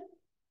listening.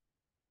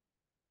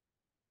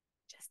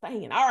 Just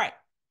saying. All right.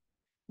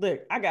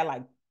 Look, I got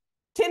like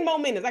 10 more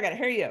minutes. I got to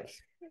hurry up.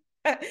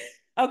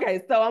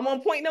 Okay, so I'm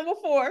on point number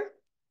 4,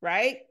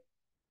 right?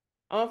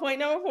 I'm on point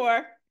number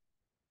 4.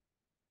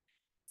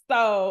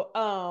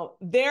 So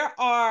there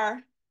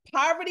are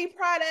poverty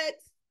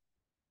products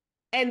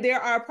and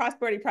there are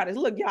prosperity products.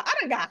 Look, y'all, I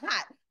done got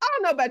hot. I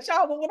don't know about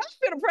y'all, but when I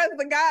feel the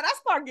presence of God, I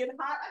start getting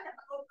hot.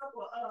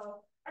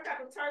 I got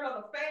to turn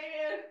on the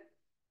fan.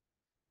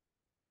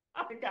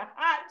 I got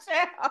hot,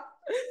 child.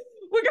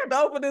 We got to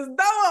open this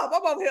door up.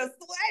 I'm over here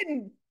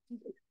sweating.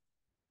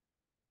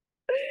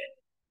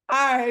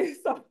 All right,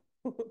 so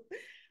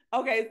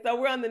okay,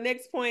 so we're on the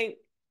next point.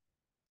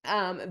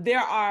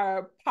 There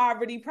are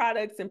poverty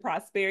products and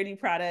prosperity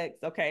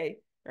products, okay,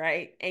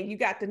 right? And you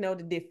got to know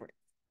the difference.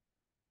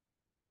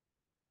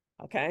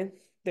 Okay,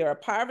 there are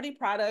poverty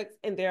products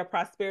and there are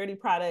prosperity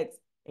products,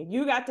 and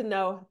you got to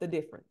know the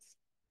difference.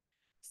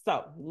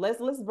 So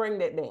let's bring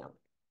that down.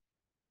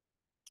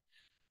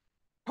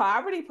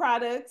 Poverty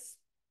products,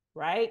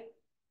 right,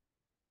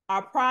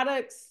 are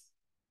products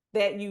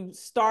that you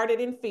started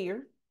in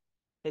fear,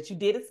 that you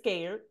did it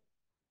scared.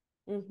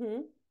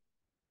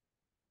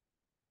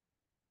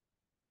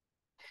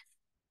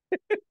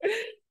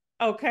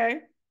 Okay.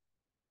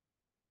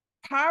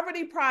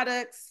 Poverty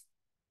products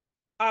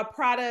are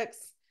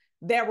products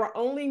that were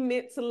only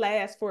meant to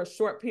last for a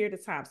short period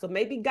of time. So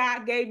maybe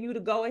God gave you to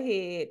go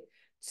ahead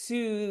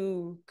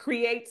to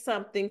create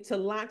something, to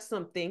launch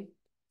something,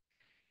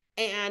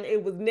 and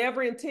it was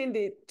never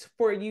intended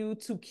for you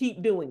to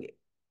keep doing it.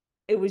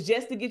 It was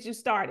just to get you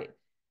started.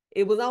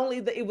 It was only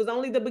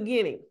the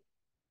beginning.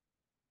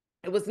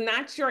 It was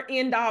not your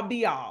end all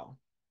be all.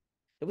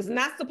 It was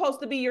not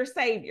supposed to be your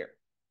savior.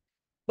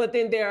 But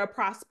then there are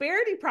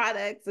prosperity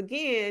products,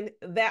 again,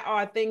 that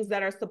are things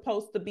that are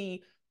supposed to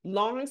be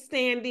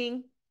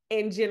long-standing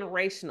and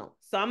generational.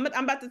 So I'm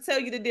about to tell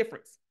you the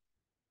difference.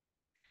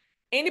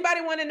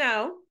 Anybody want to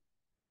know?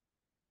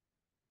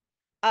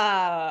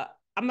 I'm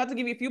about to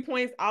give you a few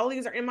points. All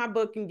these are in my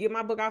book. You can get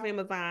my book off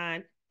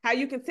Amazon. How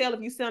you can tell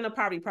if you're selling a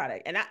poverty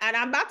product. And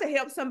I'm about to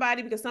help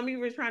somebody because some of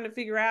you are trying to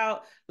figure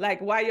out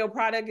like why your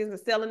product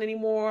isn't selling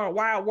anymore, or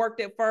why it worked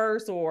at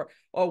first, or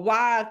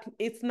why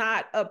it's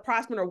not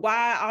prospering, or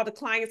why all the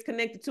clients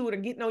connected to it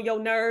are getting on your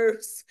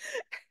nerves.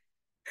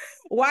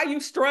 Why you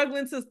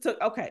struggling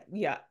to okay,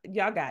 yeah,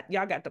 y'all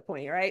got the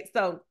point, right?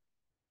 So,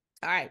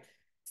 all right.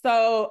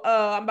 So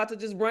I'm about to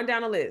just run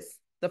down a list.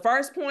 The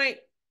first point,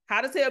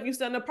 how to tell if you're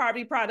selling a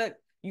poverty product: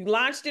 you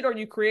launched it or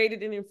you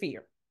created it in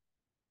fear.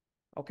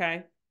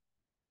 Okay.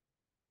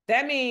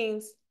 That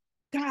means,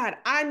 God,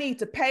 I need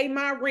to pay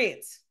my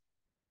rent.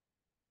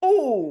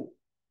 Ooh,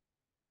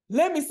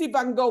 Let me see if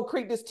I can go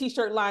create this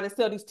t-shirt line and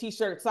sell these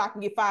t-shirts so I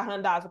can get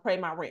 $500 to pay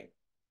my rent.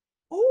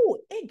 Oh,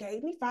 it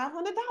gave me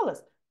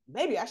 $500.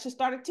 Maybe I should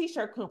start a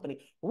t-shirt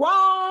company.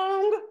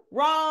 Wrong,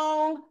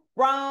 wrong,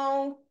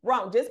 wrong,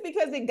 wrong. Just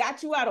because it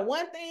got you out of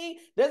one thing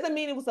doesn't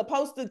mean it was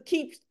supposed to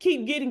keep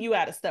getting you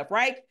out of stuff,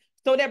 right?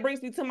 So that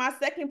brings me to my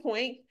second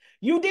point.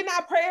 You did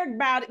not pray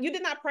about it. You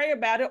did not pray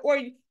about it, or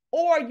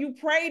you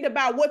prayed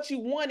about what you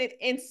wanted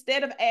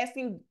instead of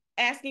asking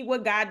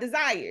what God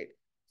desired.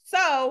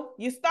 So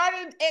you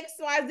started an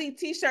XYZ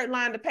t-shirt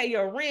line to pay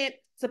your rent,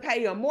 to pay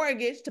your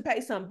mortgage, to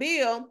pay some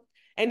bill.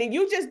 And then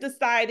you just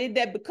decided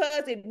that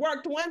because it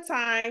worked one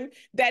time,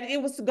 that it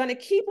was going to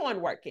keep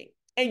on working.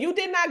 And you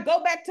did not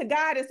go back to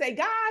God and say,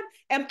 God,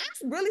 am I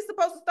really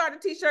supposed to start a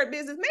t-shirt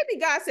business? Maybe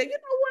God said, you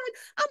know what?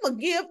 I'm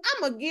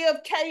gonna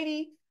give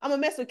Katie, I'm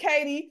gonna mess with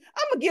Katie.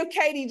 I'm gonna give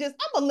Katie I'm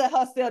gonna let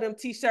her sell them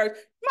t-shirts.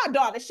 My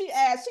daughter, she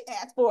asked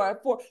for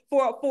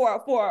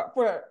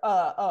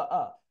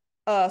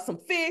some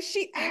fish.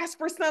 She asked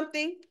for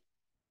something.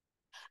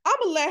 I'm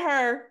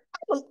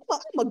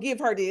gonna give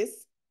her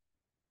this.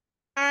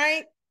 All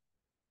right.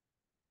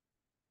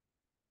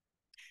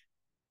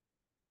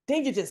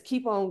 Then you just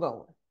keep on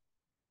going.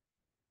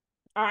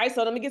 All right,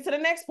 so let me get to the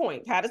next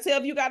point. How to tell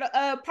if you got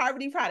a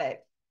poverty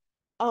product.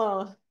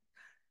 Uh,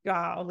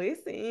 y'all,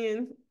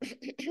 listen.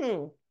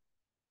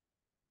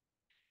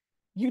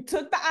 You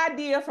took the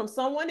idea from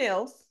someone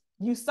else.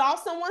 You saw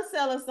someone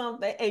selling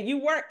something and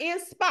you were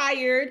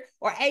inspired,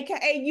 or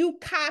AKA you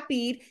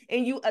copied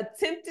and you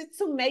attempted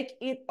to make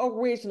it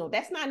original.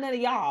 That's not none of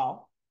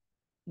y'all.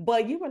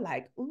 But you were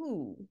like,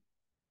 ooh,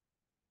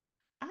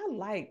 I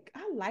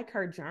like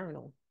her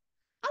journal.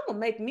 I'm gonna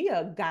make me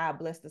a God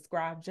bless the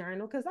scribe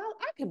journal because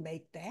I can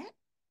make that.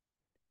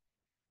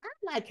 I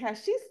like how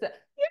she said,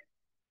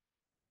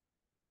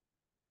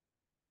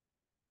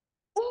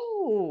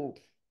 "Ooh,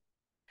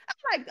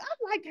 I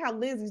like how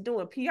Lindsay's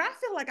doing PR. I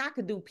feel like I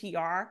could do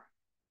PR.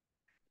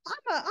 I'm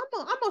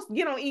gonna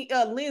get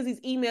on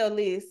Lindsay's email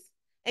list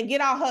and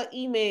get all her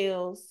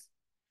emails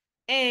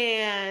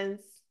and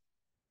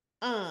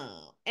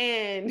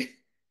and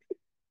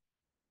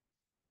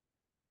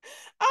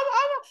I'm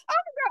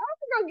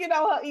gonna get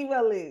on her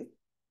email list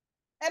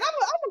and I'm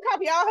gonna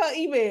copy all her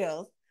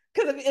emails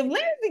because if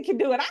Lindsay can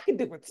do it, I can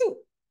do it too.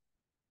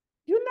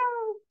 You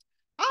know,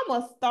 I'm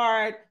gonna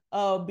start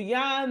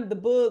beyond the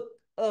book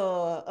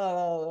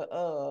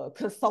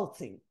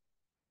consulting.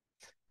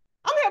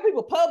 I'm gonna have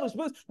people publish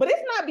books, but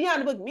it's not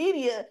beyond the book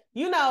media.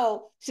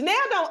 Chanel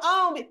don't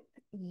own it.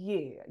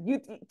 Yeah,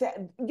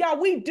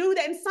 y'all, we do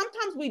that, and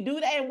sometimes we do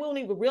that, and we don't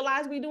even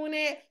realize we're doing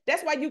that.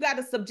 That's why you got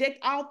to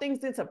subject all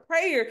things into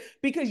prayer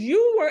because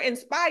you were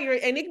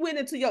inspired, and it went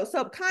into your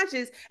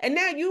subconscious, and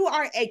now you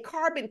are a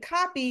carbon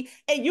copy,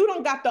 and you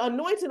don't got the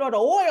anointing or the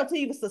oil to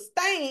even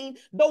sustain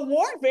the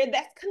warfare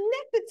that's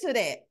connected to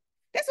that.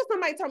 That's what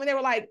somebody told me. They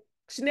were like,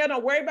 Chanel,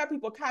 don't worry about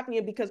people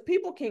copying because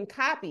people can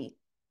copy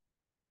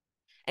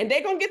and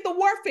they're gonna get the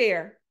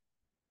warfare,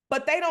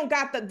 but they don't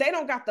got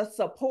the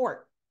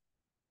support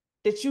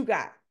that you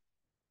got.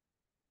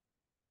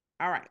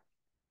 All right.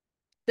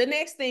 The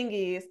next thing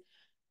is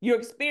you're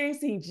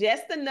experiencing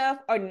just enough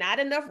or not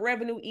enough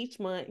revenue each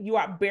month. You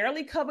are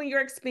barely covering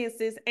your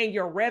expenses and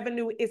your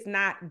revenue is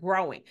not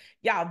growing.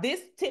 Y'all,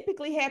 this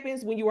typically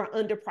happens when you are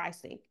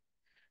underpricing.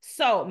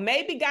 So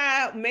maybe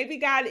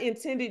God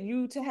intended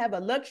you to have a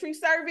luxury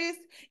service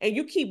and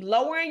you keep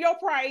lowering your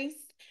price.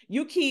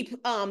 You keep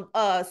selling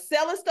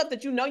stuff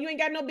that you know you ain't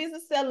got no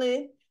business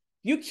selling.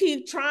 You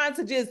keep trying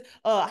to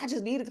I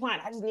just need a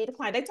client. I just need a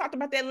client. They talked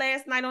about that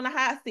last night on the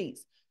high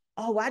seats.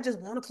 Oh, I just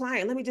want a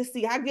client. Let me just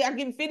see. I give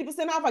you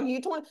 50% off. I give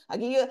you 20. I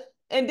give you,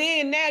 and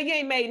then now you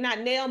ain't made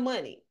not nail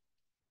money.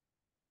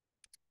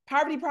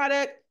 Poverty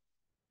product.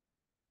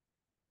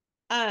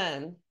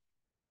 Um,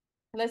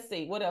 let's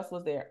see, what else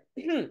was there?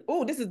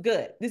 Oh, this is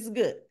good. This is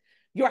good.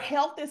 Your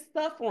health is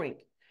suffering.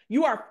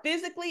 You are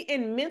physically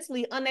and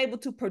mentally unable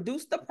to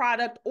produce the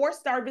product or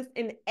service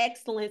in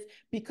excellence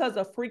because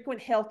of frequent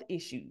health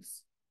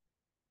issues.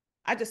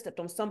 I just stepped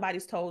on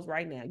somebody's toes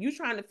right now. You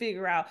trying to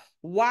figure out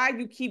why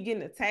you keep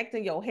getting attacked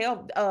in your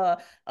health.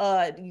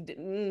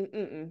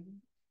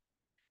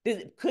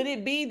 Could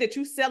it be that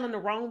you selling the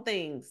wrong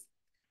things?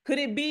 Could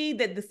it be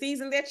that the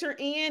season that you're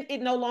in,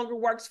 it no longer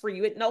works for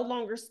you? It no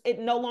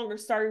longer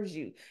serves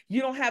you.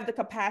 You don't have the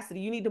capacity.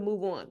 You need to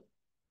move on.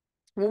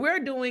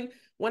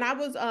 When I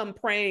was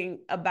praying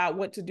about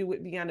what to do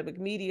with Beyond the Book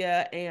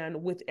Media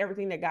and with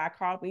everything that God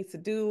called me to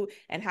do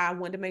and how I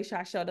wanted to make sure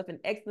I showed up in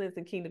excellence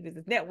in Kingdom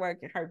Business Network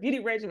and her beauty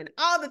regimen,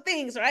 all the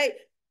things, right?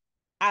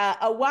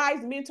 A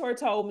wise mentor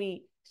told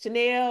me,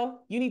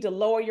 Chanel, you need to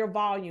lower your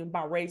volume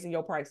by raising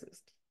your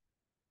prices.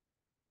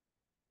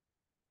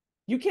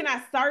 You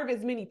cannot serve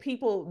as many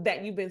people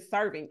that you've been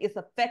serving. It's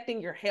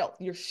affecting your health.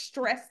 You're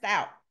stressed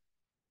out.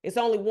 It's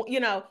only one.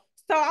 So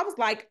I was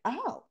like,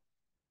 oh,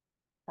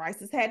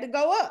 prices had to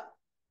go up.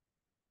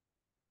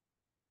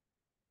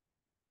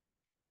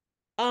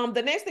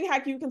 The next thing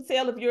how you can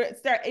tell if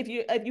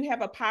you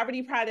have a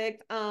poverty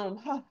product,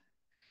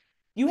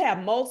 you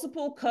have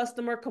multiple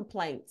customer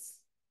complaints.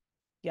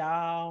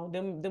 Y'all,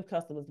 them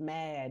customers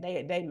mad.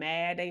 They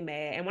mad, they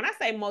mad. And when I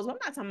say most, I'm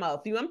not talking about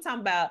a few. I'm talking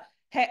about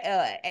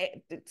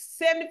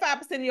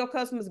 75% of your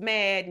customers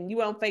mad, and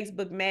you on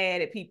Facebook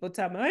mad at people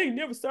talking about, I ain't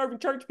never serving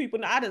church people.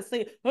 Now I done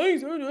seen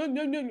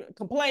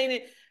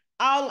complaining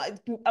all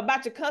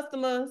about your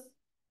customers.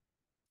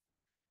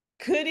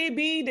 Could it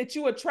be that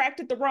you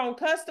attracted the wrong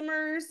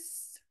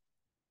customers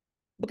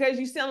because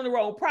you're selling the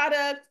wrong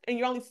product, and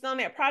you're only selling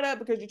that product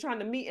because you're trying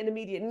to meet an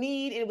immediate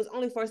need, and it was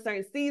only for a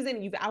certain season,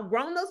 and you've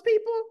outgrown those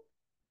people?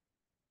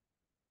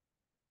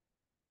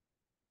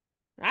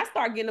 I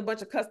start getting a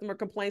bunch of customer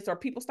complaints, or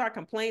people start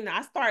complaining.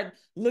 I start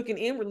looking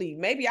inwardly.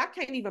 Maybe I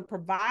can't even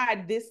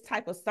provide this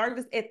type of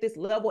service at this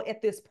level,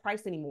 at this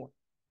price anymore.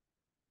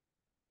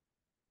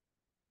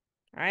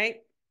 All right.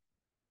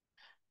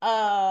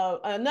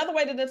 Another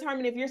way to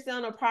determine if you're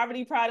selling a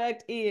poverty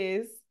product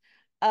is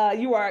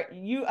well,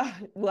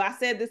 I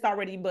said this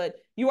already, but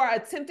you are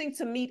attempting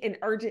to meet an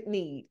urgent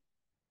need.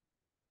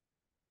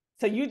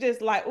 So you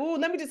just like, oh,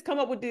 let me just come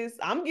up with this.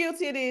 I'm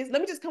guilty of this. Let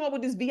me just come up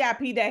with this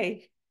VIP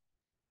day.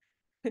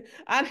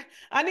 I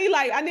need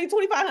 $2,500.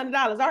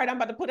 All right, I'm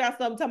about to put out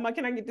something talking about,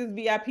 can I get this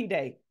VIP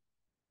day?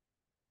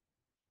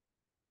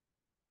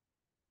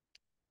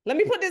 Let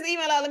me put this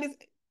email out.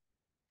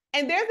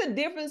 And there's a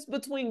difference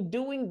between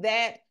doing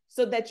that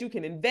so that you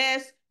can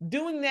invest,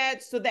 doing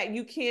that so that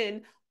you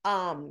can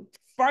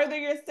further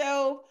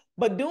yourself,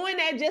 but doing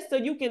that just so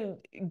you can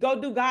go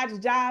do God's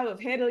job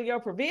of handling your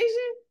provision.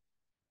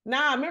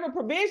 Nah, remember,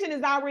 provision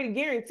is already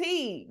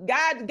guaranteed.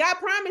 God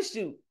promised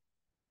you.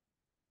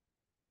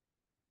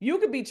 You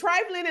could be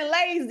trifling and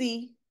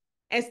lazy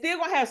and still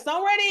gonna have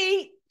somewhere to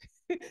eat,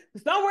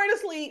 somewhere to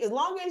sleep, as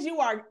long as you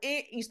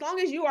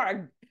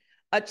are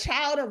a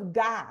child of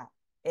God.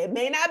 It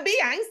may not be.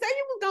 I ain't say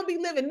you was gonna be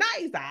living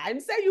nice. I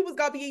didn't say you was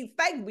gonna be eating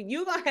steak, but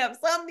you gonna have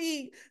something to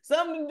eat,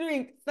 something to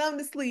drink, something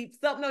to sleep,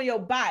 something on your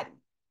body.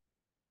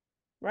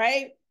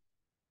 Right?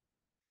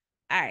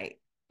 All right.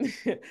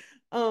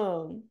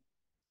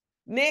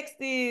 Next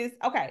is,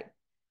 okay,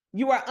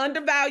 you are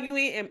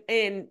undervaluing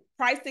and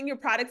pricing your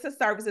products and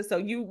services. So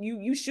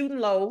you shooting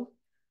low.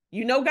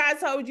 You know God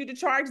told you to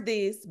charge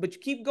this, but you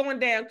keep going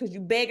down because you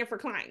begging for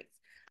clients.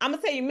 I'm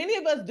gonna tell you, many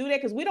of us do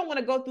that because we don't want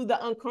to go through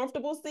the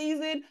uncomfortable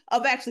season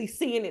of actually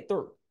seeing it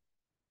through.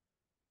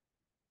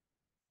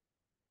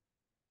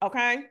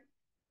 Okay?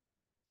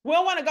 We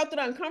don't want to go through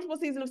the uncomfortable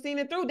season of seeing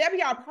it through. That'd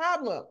be our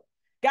problem.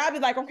 God be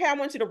like, okay, I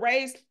want you to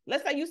raise,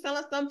 let's say you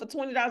selling something for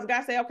 $20.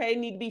 God say, okay, it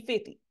need to be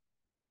 50.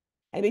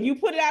 And then you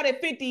put it out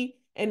at 50,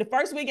 and the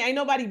first week ain't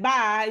nobody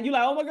buy. And you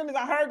like, oh my goodness,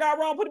 I heard God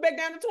wrong, put it back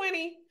down to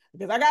 20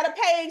 because I gotta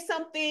pay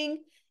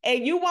something.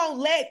 And you won't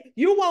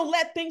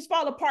let things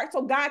fall apart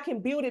so God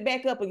can build it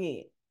back up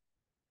again.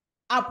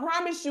 I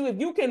promise you, if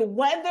you can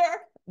weather,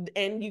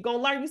 and you're gonna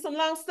learn you some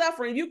long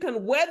suffering, you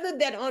can weather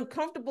that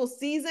uncomfortable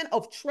season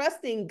of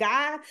trusting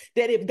God,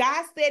 that if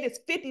God said it's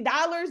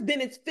 $50,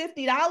 then it's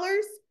 $50,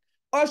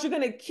 or else you're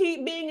gonna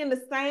keep being in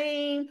the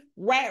same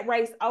rat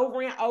race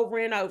over and over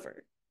and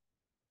over.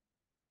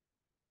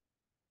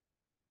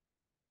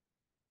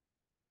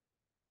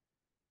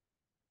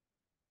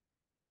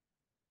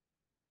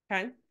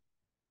 Okay.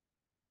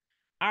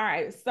 All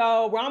right.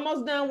 So we're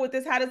almost done with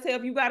this. How to tell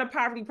if you got a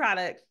poverty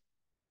product.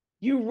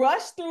 You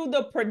rush through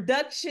the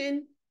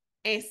production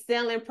and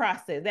selling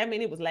process. That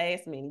means it was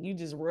last minute. You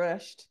just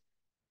rushed.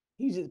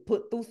 You just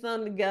put through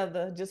something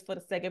together just for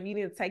the sake of, you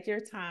didn't take your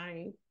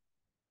time.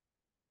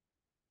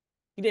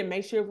 You didn't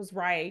make sure it was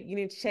right. You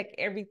didn't check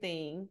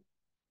everything.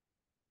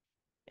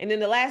 And then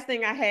the last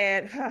thing I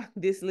had,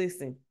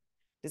 listen.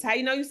 This is how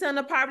you know you're selling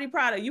a poverty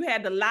product. You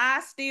had to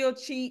lie, steal,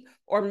 cheat,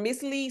 or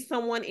mislead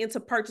someone into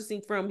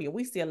purchasing from you.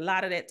 We see a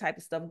lot of that type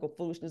of stuff,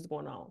 foolishness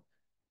going on.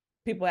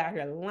 People out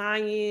here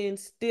lying,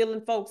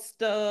 stealing folks'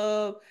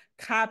 stuff,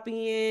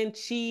 copying,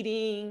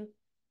 cheating.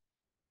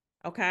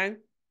 Okay.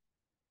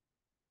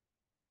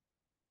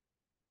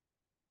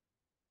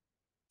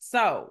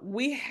 So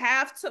we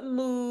have to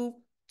move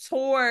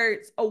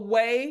towards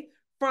away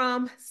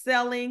from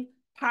selling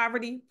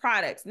poverty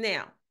products.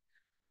 Now,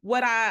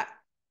 what I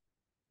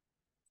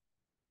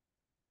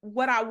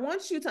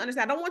want you to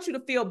understand, I don't want you to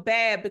feel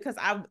bad because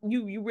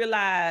you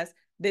realize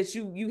that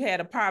you had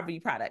a poverty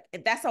product.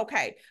 And that's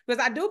okay.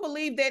 Because I do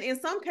believe that in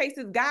some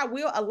cases, God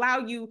will allow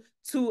you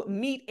to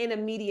meet an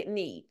immediate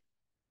need.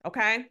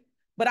 Okay.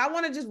 But I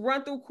want to just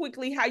run through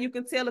quickly how you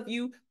can tell if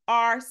you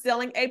are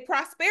selling a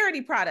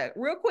prosperity product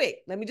real quick.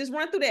 Let me just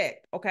run through that.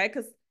 Okay.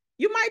 Because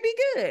you might be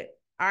good.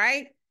 All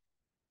right.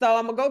 So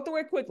I'm gonna go through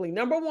it quickly.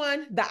 Number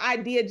one, the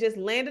idea just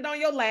landed on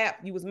your lap.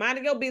 You was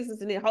minding your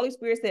business, and then Holy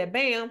Spirit said,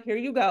 bam, here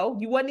you go.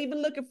 You wasn't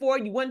even looking for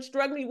it. You wasn't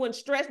struggling. You wasn't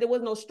stressed. There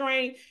was no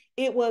strain.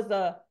 It was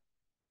a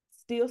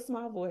still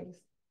small voice.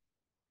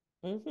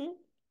 Mm-hmm.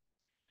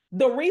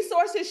 The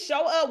resources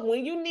show up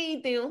when you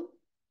need them.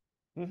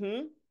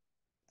 Mm-hmm.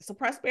 It's a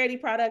prosperity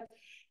product.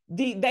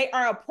 They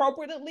are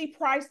appropriately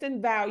priced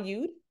and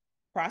valued.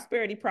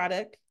 Prosperity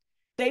product.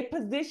 They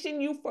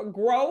position you for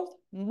growth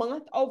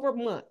month over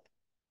month.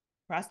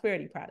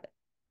 Prosperity product.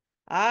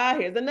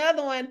 Here's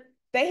another one.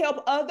 They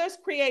help others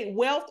create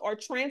wealth or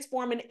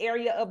transform an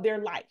area of their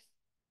life.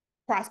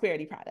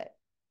 Prosperity product.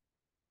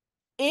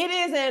 It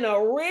is an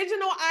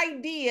original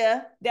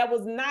idea that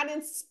was not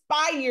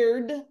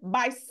inspired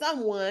by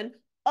someone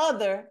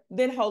other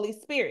than Holy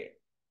Spirit.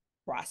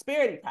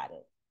 Prosperity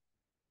product.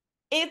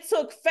 It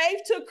took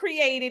faith to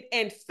create it,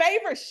 and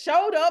favor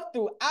showed up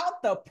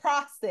throughout the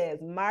process.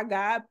 My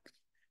God,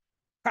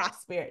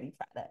 prosperity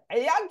product. Are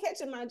y'all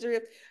catching my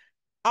drift?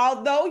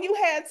 Although you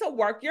had to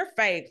work your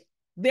faith,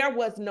 there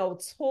was no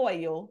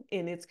toil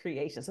in its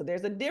creation. So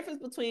there's a difference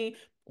between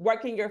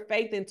working your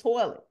faith and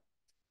toiling.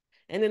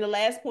 And then the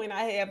last point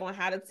I have on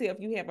how to tell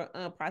if you have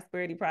a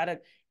prosperity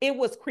product, it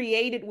was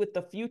created with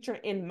the future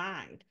in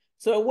mind.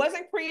 So it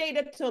wasn't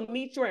created to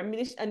meet your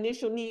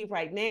initial need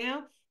right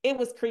now. It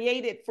was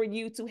created for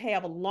you to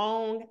have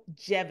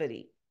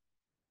longevity.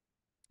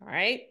 All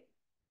right.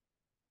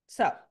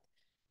 So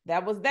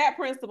that was that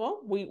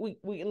principle. We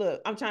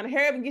look, I'm trying to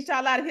hurry up and get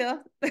y'all out of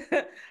here.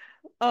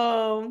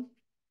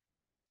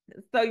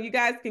 So you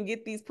guys can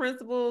get these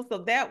principles. So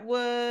that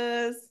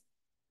was,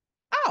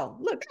 oh,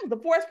 look, that was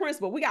the fourth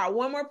principle. We got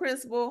one more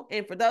principle.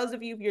 And for those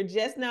of you, if you're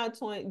just now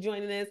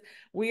joining us,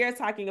 we are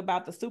talking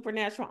about the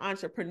supernatural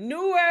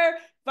entrepreneur,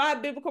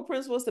 5 biblical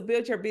principles to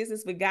build your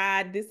business with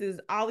God. This is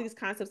all these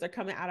concepts are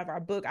coming out of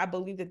our book. I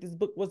believe that this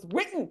book was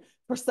written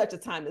for such a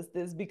time as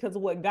this because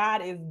of what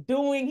God is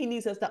doing. He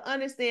needs us to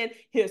understand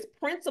his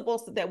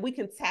principles so that we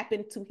can tap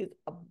into his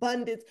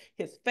abundance,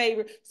 his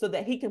favor, so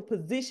that he can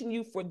position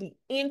you for the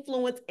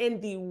influence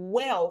and the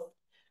wealth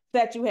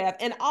that you have.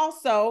 And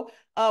also,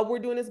 we're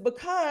doing this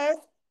because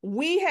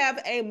we have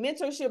a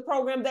mentorship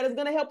program that is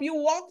going to help you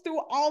walk through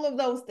all of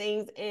those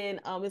things. And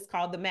it's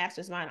called the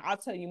Master's Mind. I'll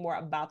tell you more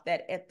about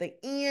that at the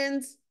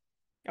end.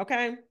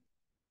 Okay.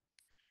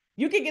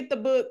 You can get the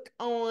book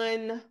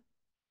on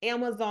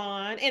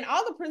Amazon, and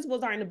all the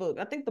principles are in the book.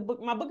 I think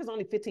my book is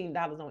only $15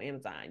 on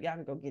Amazon. Y'all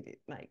can go get it,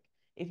 like,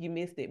 if you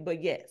missed it.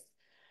 But yes.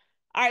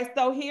 All right.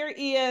 So here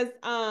is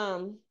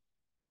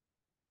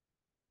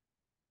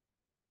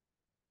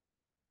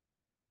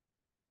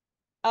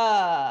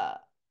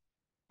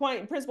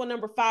principle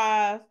number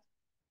 5.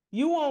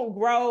 You won't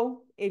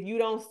grow if you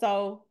don't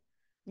sow.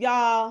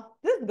 Y'all,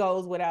 this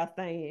goes without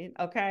saying,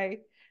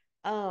 okay?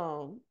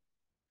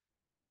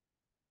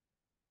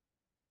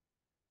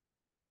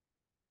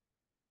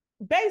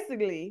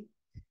 Basically,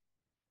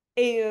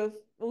 if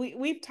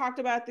we've talked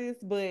about this,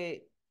 but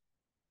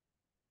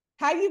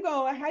how you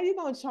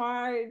gonna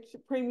charge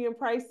premium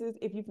prices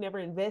if you've never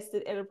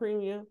invested at a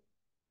premium?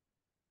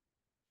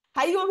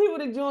 How you want people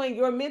to join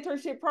your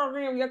mentorship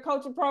program, your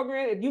coaching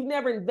program, if you've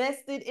never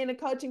invested in a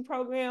coaching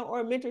program or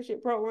a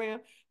mentorship program,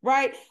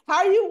 right? How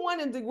are you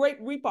wanting to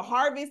reap a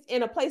harvest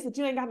in a place that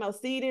you ain't got no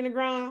seed in the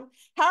ground?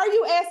 How are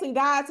you asking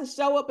God to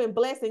show up and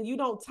bless and you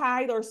don't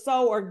tithe or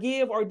sow or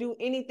give or do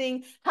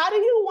anything? How do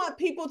you want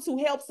people to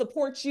help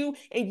support you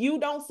and you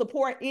don't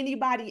support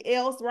anybody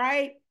else,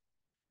 right?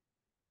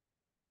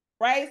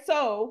 Right?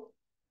 So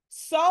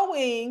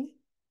sowing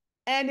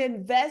and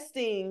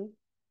investing,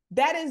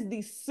 that is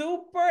the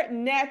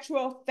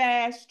supernatural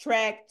fast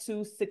track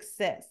to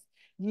success.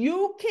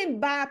 You can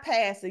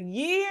bypass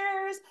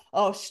years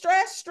of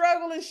stress,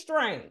 struggle, and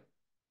strain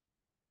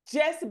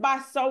just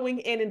by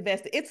sowing and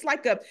investing. It's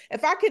like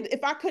if I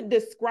could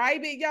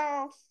describe it,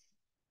 y'all,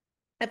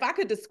 if I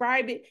could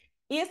describe it,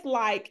 it's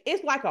like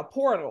a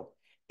portal.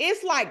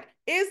 It's like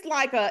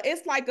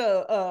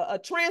a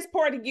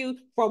transporting you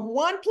from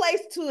one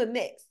place to the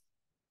next.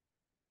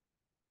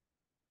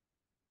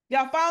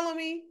 Y'all follow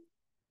me?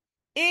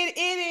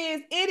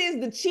 It is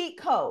the cheat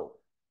code.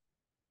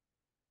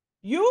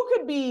 You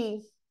could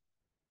be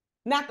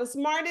not the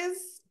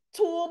smartest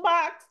tool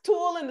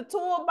in the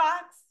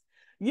toolbox.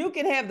 You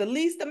can have the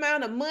least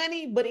amount of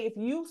money, but if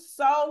you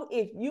sow,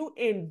 if you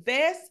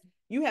invest,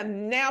 you have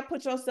now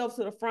put yourself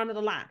to the front of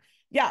the line.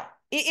 Yeah,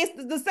 it's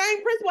the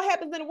same principle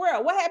happens in the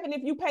world. What happened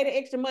if you pay the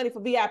extra money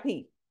for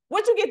VIP?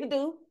 What you get to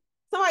do?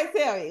 Somebody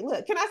tell me.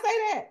 Look, can I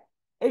say that?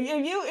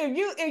 If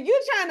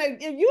you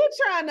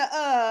trying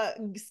to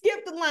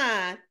skip the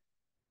line,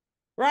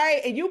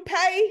 right? And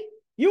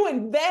you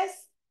invest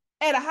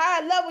at a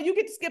high level, you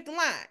get to skip the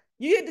line.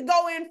 You get to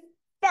go in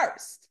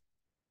first.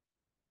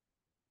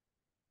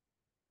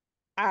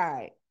 All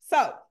right.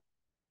 So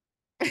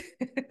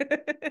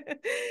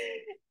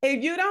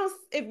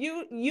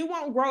you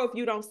won't grow if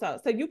you don't sow.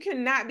 So you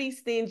cannot be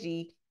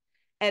stingy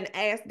and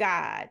ask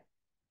God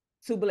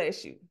to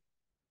bless you.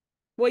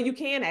 Well, you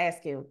can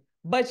ask him,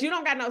 but you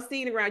don't got no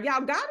seed in the ground.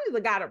 Y'all, God is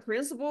a God of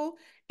principle.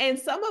 And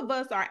some of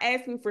us are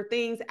asking for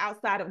things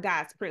outside of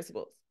God's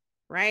principles,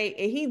 right?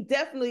 And he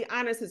definitely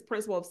honors his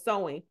principle of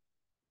sowing.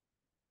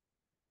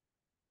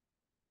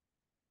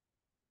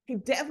 He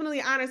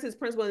definitely honors his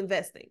principle of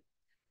investing.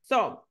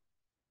 So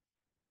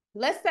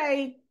let's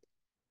say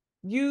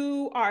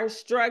you are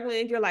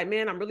struggling. You're like,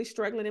 man, I'm really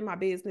struggling in my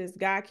business.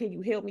 God, can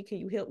you help me? Can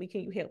you help me?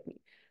 Can you help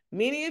me?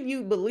 Many of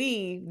you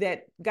believe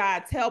that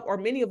God's help, or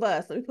many of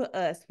us, let me put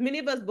us, many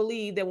of us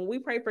believe that when we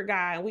pray for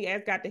God and we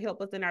ask God to help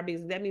us in our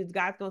business, that means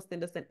God's going to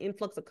send us an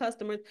influx of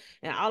customers,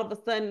 and all of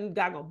a sudden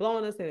God going to blow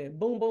on us and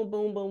boom, boom,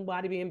 boom, boom,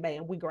 body being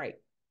bam, we great.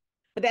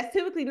 But that's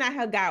typically not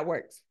how God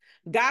works.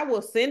 God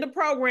will send a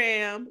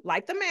program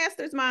like the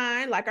Master's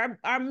Mind, like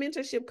our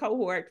mentorship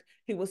cohort.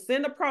 He will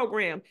send a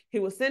program. He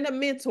will send a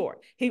mentor.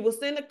 He will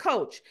send a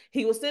coach.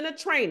 He will send a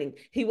training.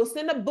 He will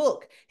send a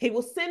book. He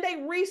will send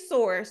a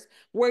resource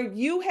where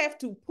you have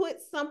to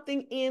put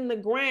something in the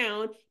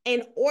ground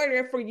in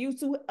order for you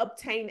to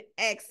obtain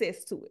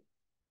access to it.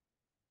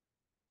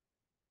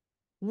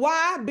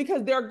 Why?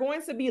 Because there are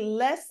going to be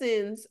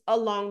lessons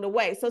along the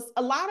way. So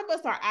a lot of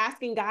us are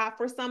asking God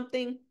for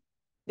something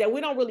that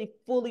we don't really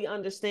fully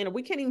understand, or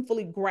we can't even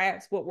fully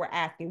grasp what we're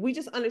asking. We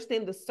just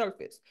understand the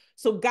surface.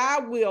 So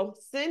God will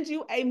send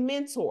you a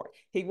mentor.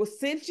 He will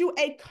send you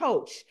a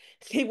coach.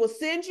 He will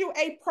send you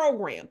a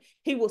program.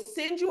 He will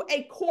send you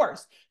a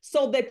course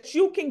so that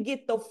you can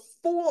get the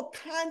full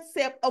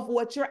concept of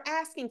what you're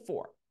asking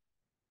for.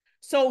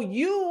 So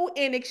you,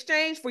 in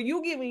exchange for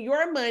you giving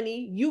your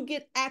money, you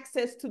get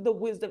access to the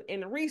wisdom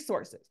and the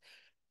resources.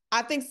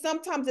 I think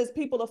sometimes as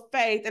people of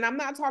faith, and I'm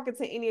not talking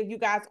to any of you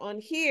guys on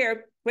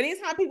here, but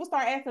anytime people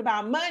start asking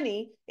about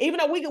money, even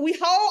though we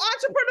whole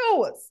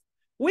entrepreneurs,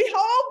 we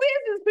whole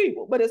business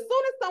people, but as soon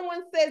as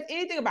someone says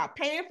anything about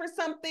paying for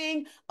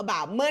something,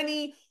 about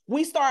money,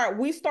 we start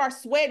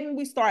sweating,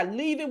 we start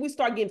leaving, we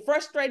start getting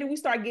frustrated, we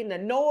start getting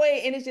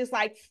annoyed, and it's just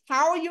like,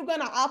 how are you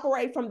going to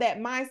operate from that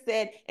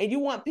mindset? And you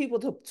want people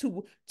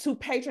to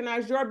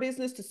patronize your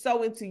business, to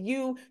sow into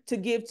you, to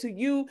give to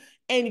you,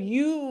 and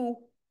you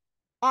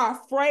are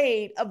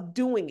afraid of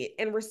doing it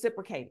and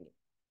reciprocating it.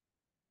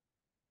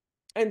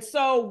 And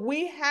so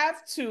we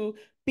have to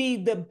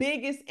be the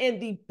biggest and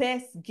the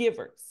best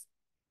givers.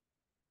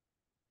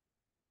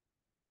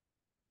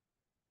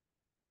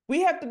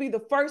 We have to be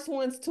the first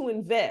ones to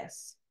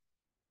invest.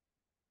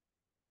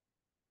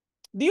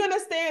 Do you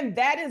understand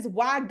that is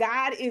why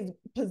God is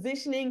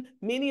positioning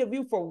many of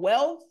you for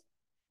wealth?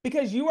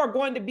 Because you are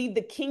going to be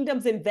the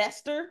kingdom's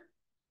investor.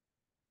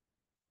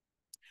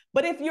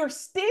 But if you're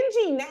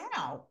stingy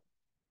now,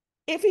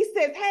 if he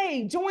says,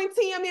 hey, join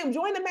TMM,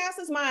 join the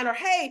Master's Mind, or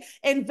hey,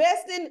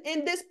 invest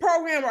in this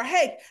program, or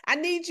hey, I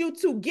need you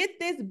to get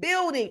this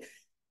building.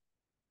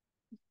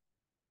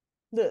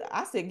 Look,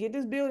 I said, get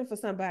this building for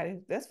somebody.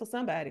 That's for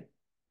somebody.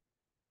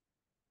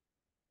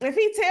 If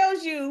he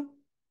tells you,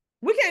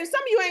 some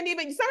of you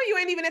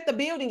ain't even at the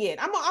building yet.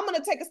 I'm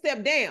gonna take a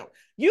step down.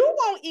 You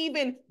won't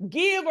even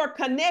give or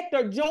connect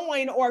or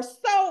join or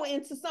sow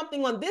into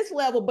something on this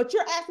level, but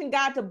you're asking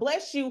God to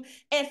bless you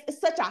at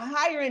such a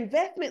higher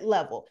investment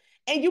level.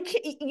 And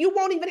you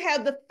won't even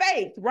have the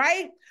faith,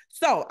 right?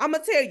 So I'm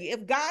gonna tell you,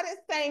 if God is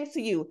saying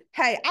to you,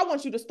 hey, I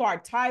want you to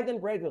start tithing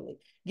regularly,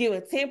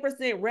 giving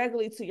 10%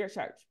 regularly to your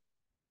church.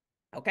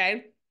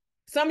 Okay.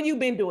 Some of you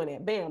been doing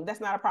it. Bam, that's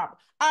not a problem.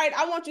 All right,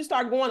 I want you to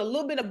start going a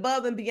little bit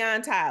above and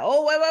beyond tithe.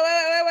 Oh,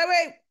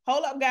 wait.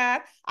 Hold up,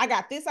 God. I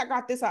got this. I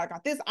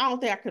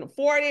don't think I can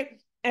afford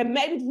it. And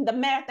maybe the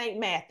math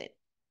ain't mathing.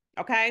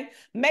 Okay.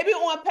 Maybe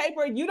on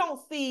paper, you don't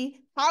see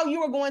how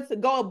you are going to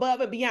go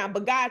above and beyond,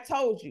 but God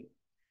told you.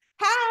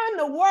 How in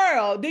the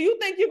world do you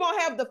think you're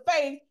gonna have the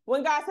faith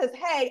when God says,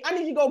 hey, I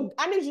need you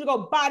to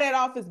go buy that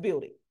office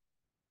building?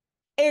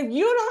 If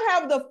you don't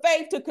have the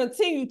faith to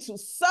continue to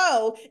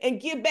sow and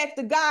give back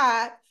to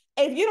God,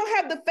 if you don't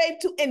have the faith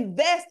to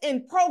invest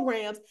in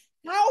programs,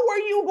 how are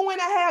you going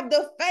to have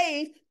the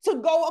faith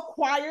to go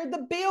acquire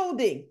the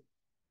building,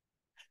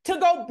 to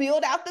go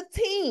build out the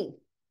team?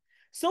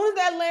 Soon as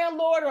that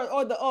landlord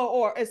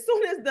or as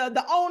soon as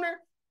the owner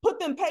put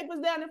them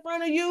papers down in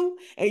front of you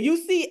and you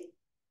see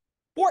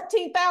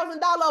 $14,000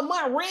 a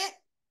month rent,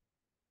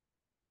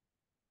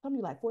 some of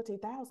you like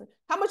 14,000.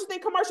 How much you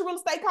think commercial real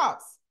estate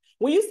costs?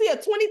 When you see a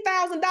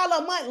 $20,000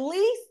 a month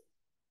lease,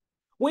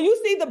 when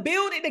you see the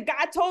building that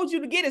God told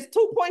you to get is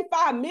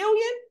 2.5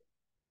 million.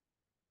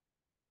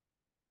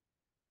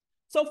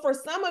 So for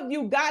some of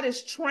you, God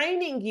is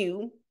training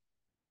you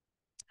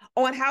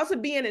on how to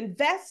be an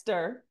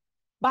investor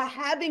by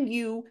having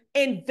you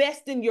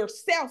invest in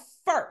yourself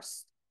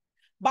first.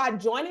 By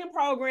joining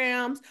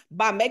programs,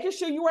 by making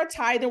sure you are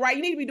tithing, right?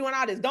 You need to be doing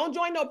all this. Don't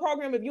join no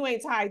program if you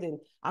ain't tithing.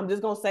 I'm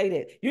just going to say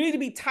that. You need to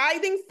be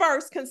tithing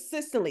first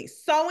consistently,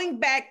 sowing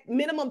back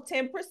minimum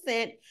 10%.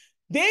 Then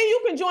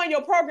you can join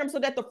your program so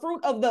that the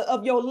fruit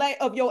of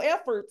your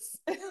efforts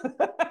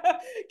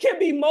can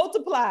be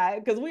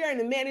multiplied, because we are in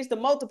the manage to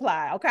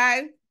multiply,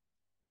 okay?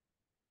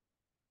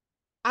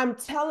 I'm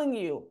telling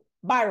you,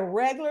 by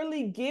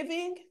regularly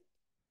giving,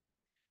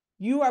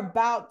 you are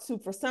about to,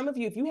 for some of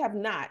you, if you have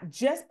not,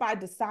 just by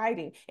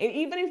deciding, and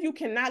even if you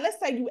cannot, let's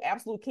say you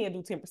absolutely can't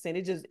do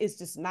 10%, it's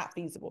just not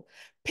feasible.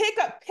 Pick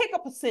a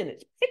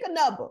percentage, pick a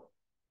number,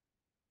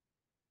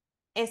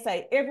 and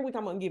say, every week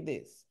I'm gonna give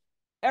this.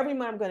 Every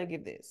month I'm gonna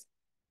give this.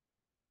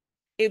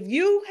 If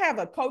you have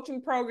a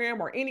coaching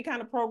program or any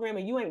kind of program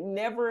and you ain't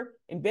never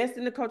invested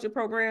in the coaching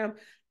program,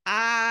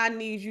 I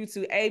need you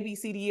to A, B,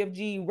 C, D, F,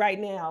 G right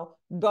now,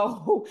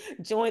 go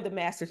join the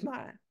Master's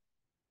Mind.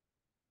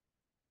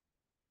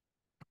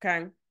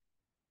 Okay.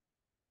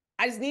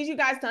 I just need you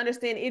guys to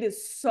understand it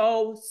is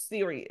so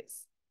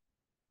serious.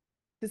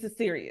 This is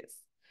serious.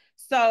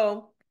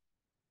 So,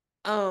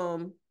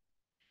 I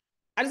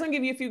just want to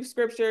give you a few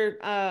scripture.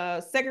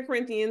 2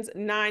 Corinthians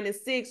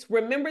 9:6.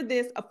 Remember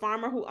this, a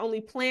farmer who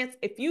only plants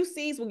a few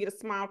seeds will get a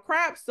small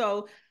crop.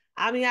 So,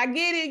 I mean, I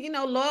get it.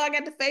 Lord, I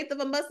got the faith of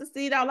a mustard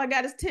seed. All I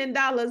got is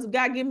 $10.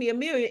 God give me $1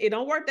 million. It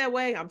don't work that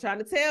way. I'm trying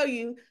to tell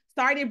you.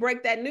 Sorry to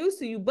break that news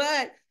to you,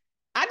 but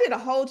I did a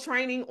whole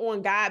training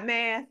on God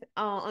math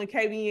on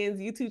KBN's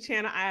YouTube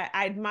channel. I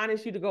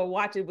admonish you to go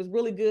watch it. It was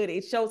really good.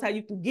 It shows how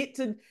you can get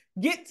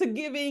to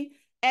giving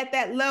at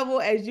that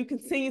level as you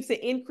continue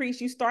to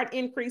increase. You start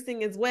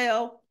increasing as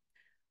well.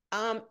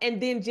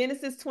 And then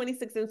Genesis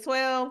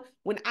 26:12,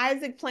 when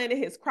Isaac planted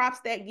his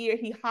crops that year,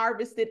 he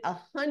harvested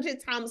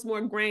 100 times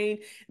more grain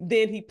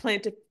than he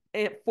planted,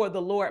 for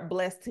the Lord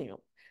blessed him.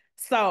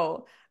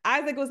 So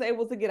Isaac was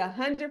able to get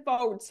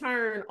 100-fold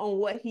return on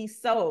what he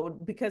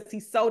sowed because he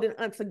sowed it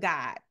unto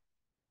God.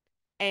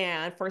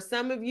 And for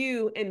some of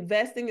you,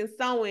 investing and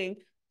sowing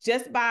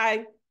just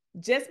by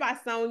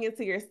sowing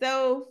into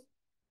yourself,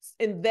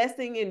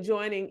 investing in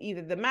joining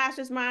either the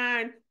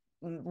mastermind,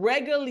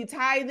 regularly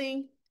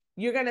tithing,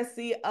 you're gonna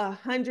see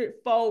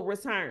 100-fold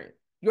return.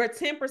 Your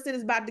 10%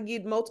 is about to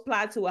get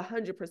multiplied to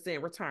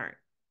 100% return.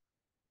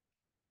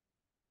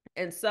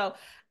 And so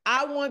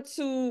I want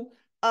to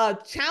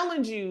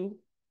challenge you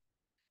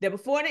that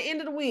before the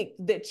end of the week,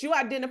 that you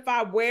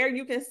identify where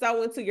you can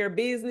sow into your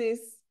business,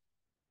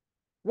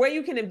 where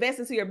you can invest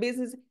into your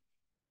business.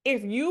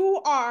 If you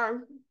are,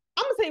 I'm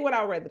gonna tell you what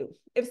I would rather do.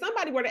 If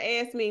somebody were to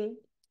ask me,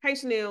 hey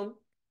Chanel,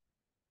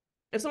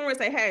 if someone were to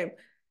say,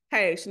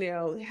 hey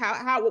Chanel,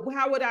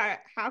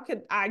 how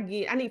could I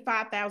need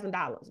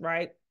 $5,000,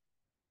 right?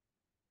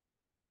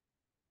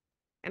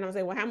 And I'm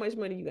saying, well, how much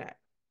money you got?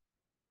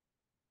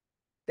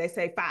 They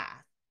say five.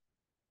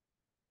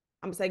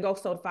 I'm gonna say go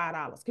sow the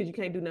 $5 because you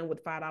can't do nothing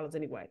with the $5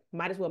 anyway.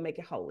 Might as well make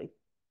it holy.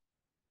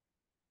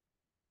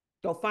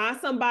 Go find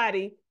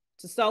somebody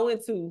to sow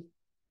into.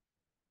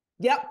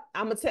 Yep,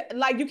 I'm gonna tell,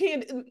 like, you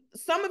can't.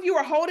 Some of you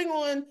are holding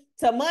on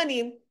to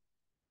money.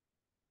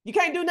 You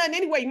can't do nothing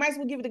anyway. You might as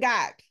well give it to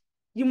God.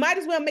 You might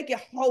as well make it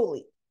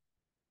holy.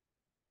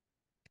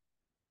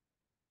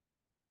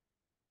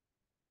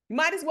 You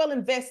might as well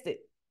invest it.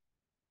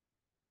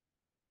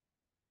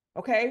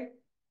 Okay,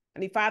 I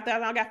need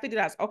 5,000. I got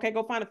 $50. Okay,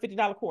 go find a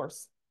 $50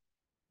 course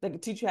that can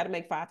teach you how to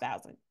make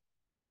 5,000.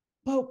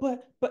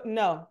 But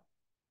no.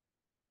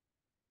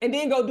 And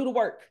then go do the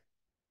work.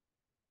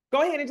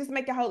 Go ahead and just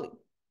make it holy.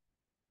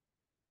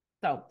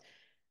 So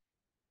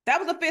that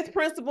was the fifth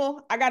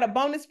principle. I got a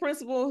bonus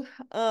principle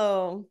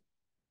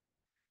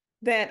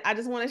that I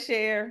just want to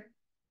share.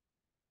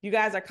 You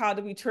guys are called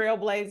to be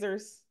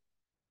trailblazers,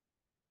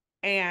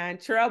 and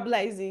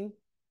trailblazing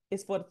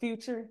is for the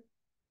future.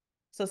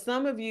 So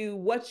some of you,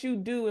 what you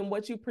do and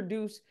what you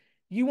produce,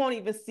 you won't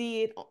even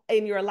see it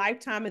in your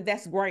lifetime, and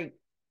that's great.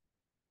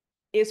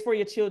 It's for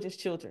your children's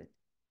children.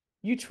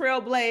 You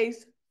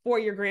trailblaze for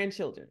your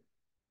grandchildren.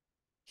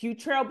 You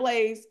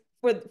trailblaze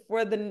for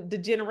the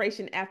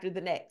generation after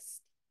the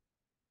next.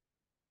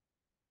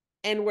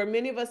 And where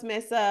many of us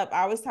mess up,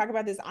 I always talk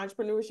about this,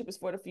 entrepreneurship is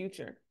for the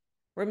future.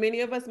 Where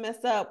many of us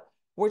mess up,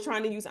 we're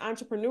trying to use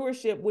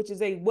entrepreneurship, which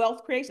is a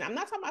wealth creation. I'm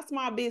not talking about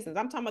small business.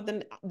 I'm talking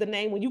about the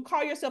name. When you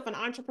call yourself an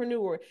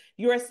entrepreneur,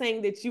 you're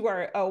saying that you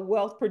are a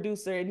wealth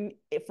producer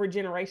for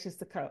generations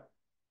to come.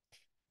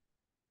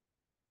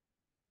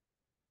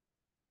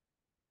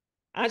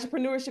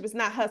 Entrepreneurship is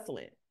not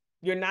hustling.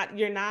 You're not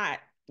an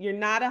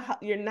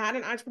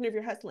entrepreneur if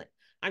you're hustling.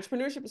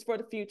 Entrepreneurship is for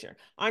the future.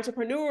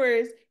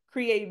 Entrepreneurs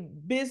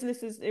create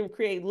businesses and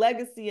create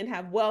legacy and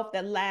have wealth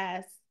that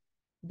lasts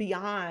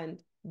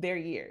beyond their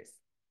years.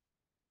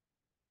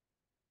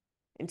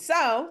 And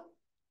so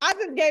I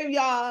just gave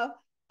y'all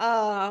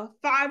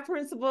 5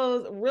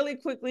 principles really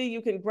quickly.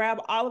 You can grab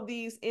all of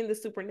these in the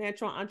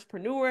Supernatural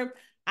Entrepreneur.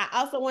 I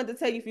also wanted to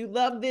tell you, if you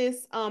love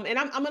this, and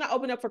I'm going to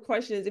open up for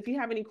questions. If you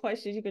have any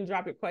questions, you can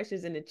drop your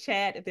questions in the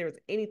chat. If there's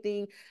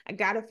anything, I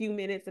got a few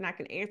minutes and I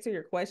can answer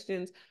your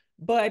questions.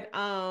 But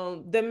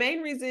the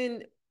main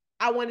reason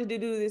I wanted to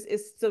do this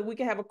is so we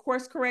can have a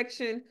course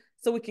correction,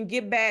 so we can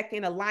get back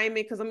in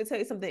alignment. Because let me tell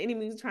you something, the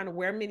enemy is trying to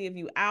wear many of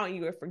you out, and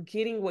you are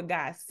forgetting what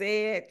God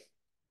said.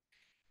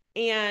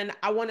 And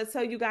I want to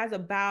tell you guys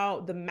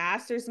about the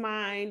Master's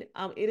Mind.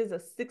 It is a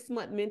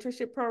 6-month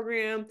mentorship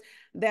program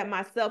that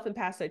myself and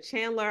Pastor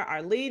Chandler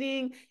are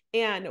leading.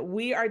 And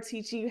we are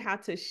teaching you how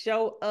to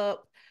show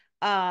up.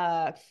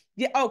 KBN,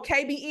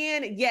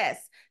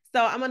 yes.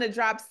 So I'm going to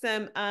drop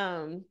some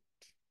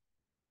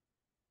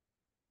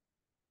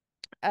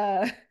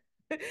we're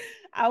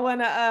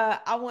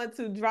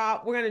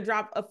going to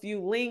drop a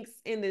few links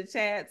in the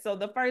chat. So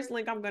the first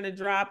link I'm going to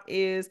drop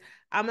is,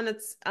 I'm going to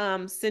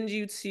send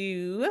you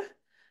to,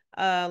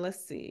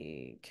 let's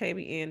see,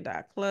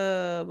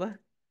 kbn.club.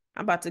 I'm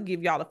I'm about to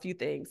give y'all a few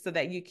things so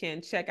that you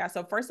can check out.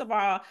 So first of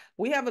all,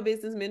 we have a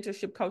business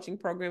mentorship coaching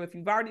program. If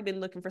you've already been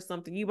looking for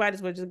something, you might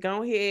as well just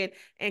go ahead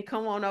and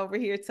come on over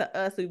here to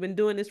us. We've been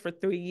doing this for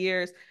 3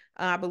 years.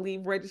 I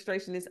believe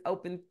registration is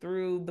open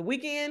through the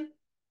weekend.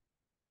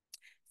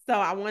 So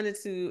I wanted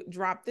to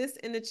drop this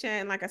in the chat.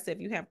 And like I said,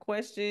 if you have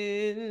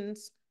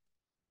questions,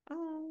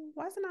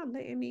 why is it not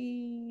letting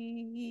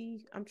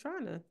me? I'm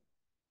trying to,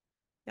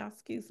 y'all,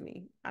 excuse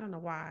me. I don't know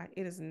why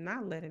it is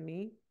not letting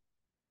me.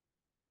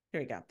 There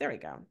we go. There we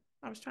go.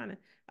 I was trying to,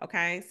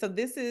 okay. So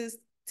this is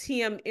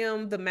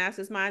TMM, the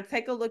Master's Mind.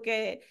 Take a look at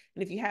it.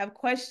 And if you have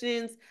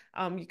questions,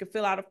 you can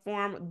fill out a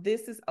form.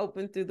 This is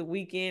open through the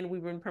weekend.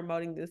 We've been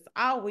promoting this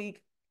all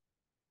week.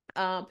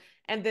 And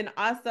then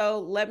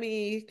also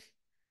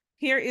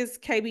here is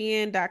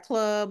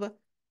kbn.club.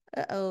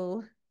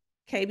 Uh-oh.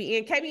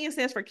 KBN. KBN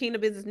stands for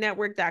Kingdom Business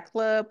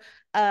Network.club.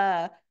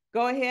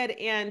 Go ahead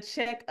and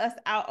check us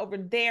out over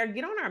there.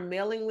 Get on our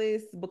mailing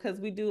list because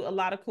we do a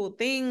lot of cool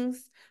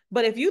things.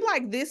 But if you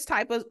like this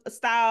type of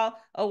style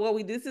of what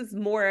we do, this is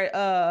more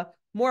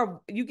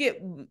you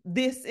get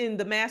this in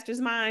the master's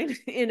mind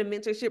in the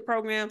mentorship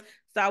program.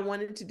 So I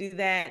wanted to do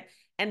that.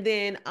 And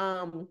then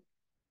so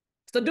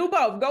do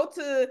both. Go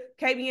to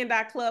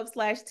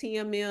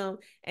kbn.club/TMM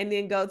and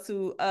then go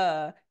to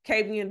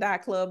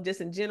kbn.club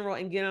just in general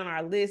and get on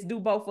our list. Do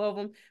both of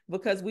them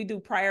because we do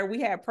prayer. We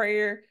had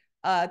prayer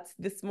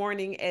this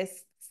morning at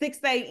 6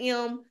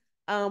 a.m.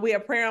 We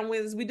have prayer on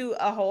Wednesdays. We do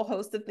a whole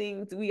host of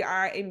things. We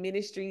are a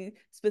ministry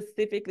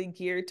specifically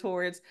geared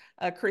towards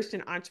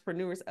Christian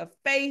entrepreneurs of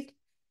faith.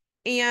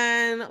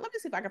 And let me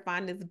see if I can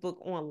find this book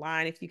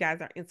online. If you guys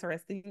are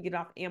interested, you can get it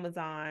off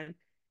Amazon.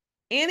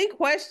 Any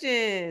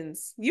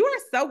questions? You are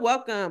so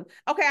welcome.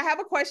 Okay, I have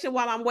a question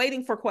while I'm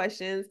waiting for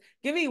questions.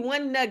 Give me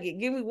one nugget.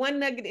 Give me one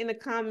nugget in the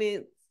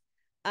comments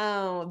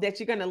that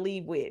you're going to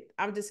leave with.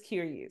 I'm just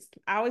curious.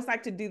 I always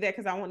like to do that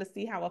because I want to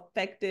see how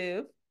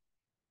effective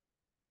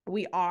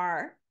we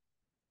are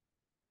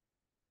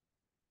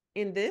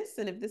in this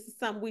and if this is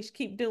something we should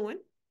keep doing.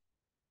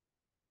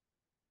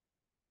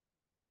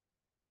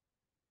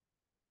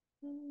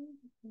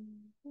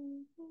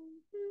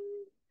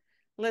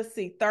 Let's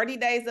see, 30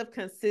 days of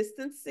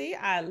consistency.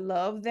 I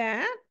love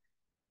that.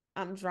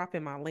 I'm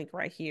dropping my link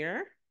right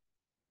here.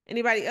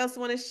 Anybody else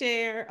want to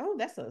share? Oh,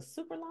 that's a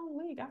super long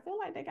link. I feel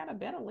like they got a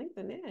better link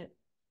than that.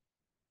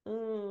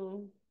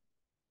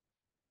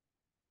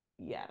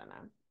 Yeah, I don't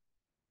know.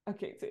 I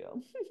can't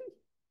tell.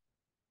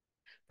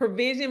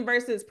 Provision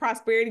versus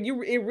prosperity.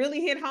 It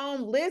really hit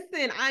home.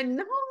 Listen, I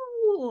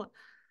know.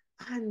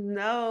 I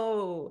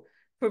know.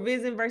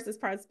 Provision versus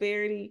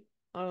prosperity.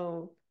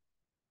 Oh,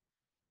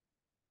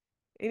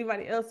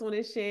 anybody else want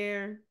to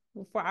share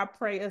before I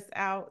pray us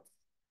out?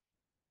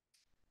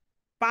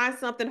 Find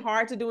something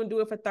hard to do and do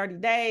it for 30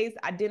 days.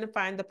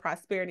 Identifying the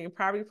prosperity and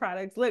poverty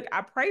products. Look,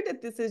 I pray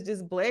that this has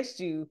just blessed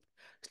you.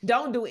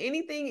 Don't do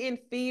anything in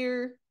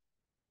fear.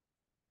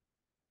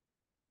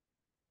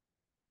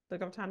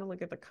 Look, I'm trying to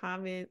look at the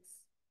comments.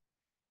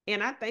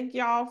 And I thank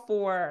y'all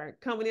for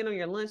coming in on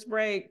your lunch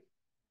break.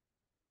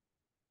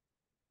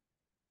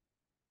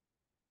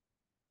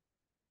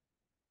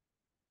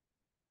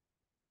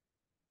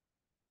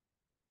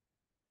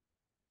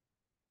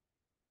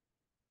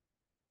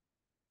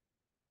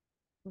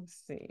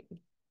 Let's see.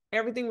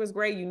 Everything was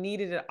great. You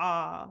needed it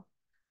all.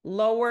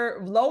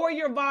 Lower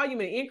your volume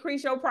and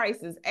increase your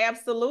prices.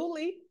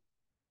 Absolutely.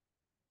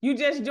 You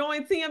just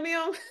joined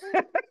TMM?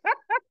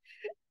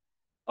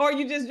 Or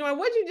you just joined?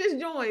 What'd you just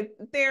join,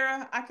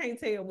 Thera? I can't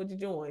tell what you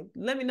joined.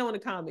 Let me know in the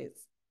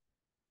comments.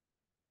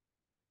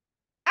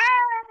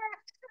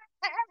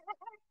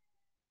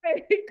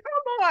 Hey,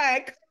 come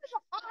on. Come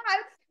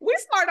on. We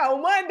start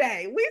on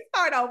Monday.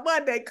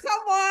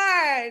 Come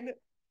on.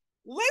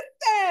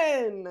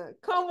 Listen.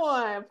 Come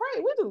on.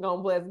 Pray. We're just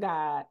gonna bless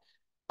God.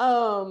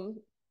 Um,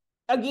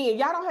 Again,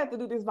 y'all don't have to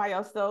do this by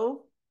yourself.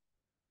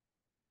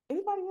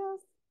 Anybody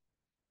else?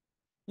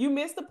 You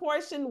missed the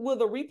portion. Will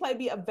the replay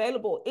be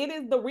available?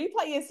 The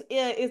replay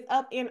is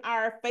up in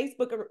our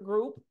Facebook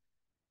group.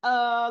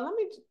 Let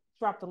me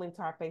drop the link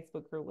to our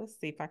Facebook group. Let's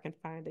see if I can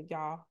find it,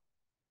 y'all.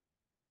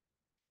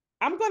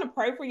 I'm gonna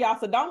pray for y'all,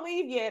 so don't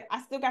leave yet.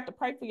 I still got to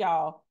pray for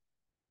y'all.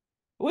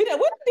 We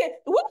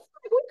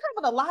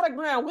covered a lot of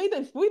ground. We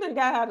done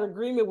got out of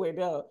agreement with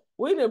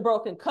we done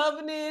broken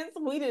covenants.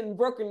 We done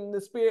broken the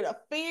spirit of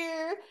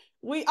fear.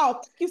 Thank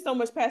you so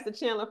much, Pastor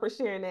Chandler, for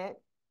sharing that.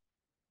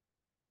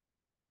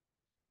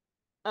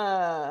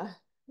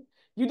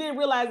 You didn't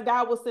realize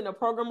God will send a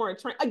program or a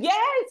train.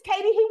 Yes,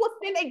 Katie, he will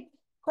send a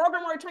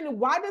program or a training.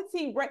 Why does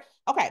he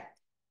okay,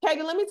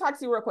 Katie, let me talk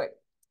to you real quick.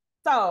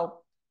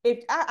 So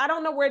if I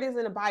don't know where it is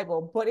in the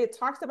Bible, but it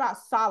talks about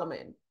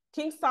Solomon.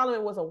 King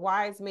Solomon was a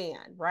wise man,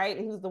 right?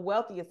 And he was the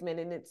wealthiest man.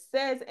 And it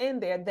says in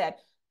there that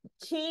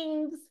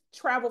kings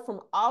travel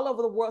from all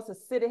over the world to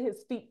sit at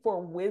his feet for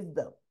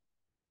wisdom.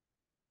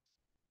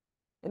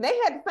 And they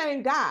had the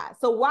same God.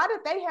 So why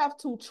did they have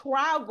to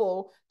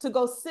travel to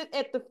go sit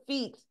at the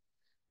feet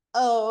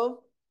of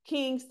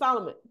King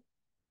Solomon?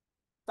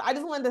 So I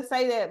just wanted to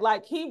say that,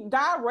 like,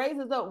 God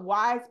raises up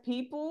wise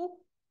people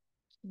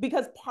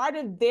because part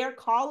of their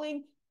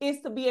calling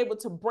is to be able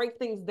to break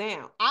things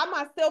down. I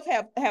myself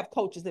have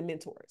coaches and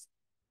mentors.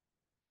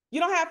 You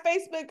don't have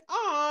Facebook?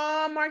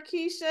 Oh,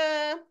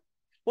 Markeisha.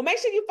 Well, make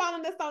sure you follow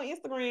us on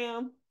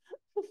Instagram.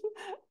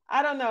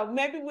 I don't know.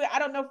 I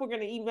don't know if we're going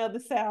to email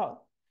this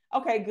out.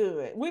 Okay,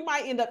 good. We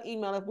might end up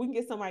emailing if we can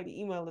get somebody to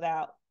email it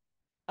out.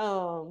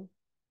 All right.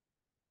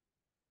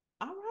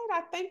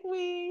 I think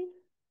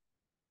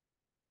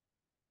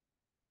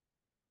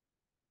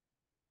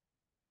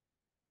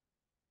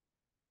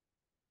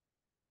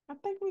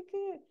we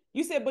could.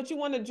 You said, but you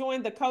want to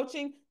join the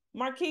coaching?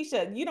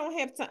 Markeisha, you don't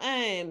have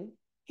to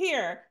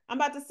here. I'm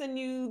about to send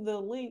you the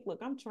link. Look,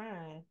 I'm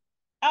trying.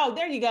 Oh,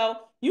 there you go.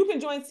 You can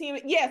join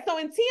TMM. Yeah, so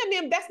in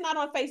TMM, that's not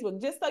on Facebook.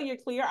 Just so you're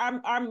clear, our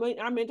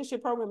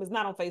mentorship program is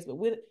not on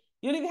Facebook. You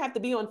don't even have to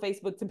be on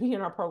Facebook to be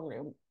in our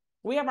program.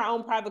 We have our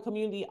own private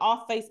community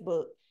off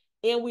Facebook,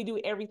 and we do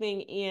everything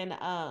in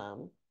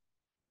our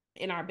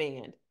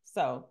band.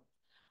 So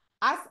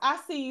I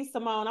see you,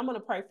 Simone. I'm gonna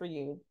pray for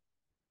you.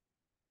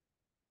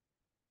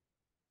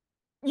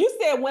 You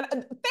said when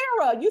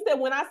Sarah, you said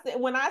when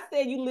I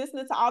said you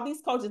listening to all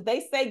these coaches,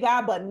 they say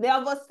God but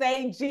never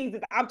say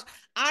Jesus. I'm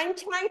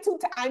trying to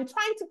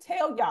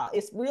tell y'all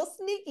it's real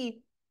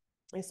sneaky,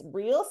 it's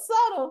real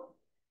subtle,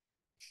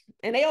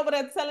 and they over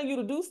there telling you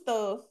to do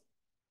stuff.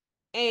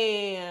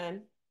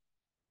 And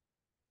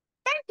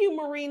thank you,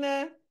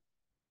 Marina.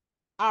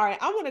 All right,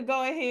 I'm gonna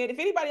go ahead. If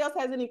anybody else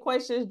has any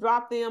questions,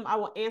 drop them. I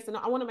will answer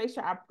them. I want to make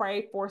sure I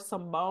pray for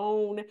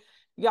Simone.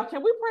 Y'all,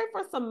 can we pray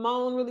for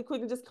Simone really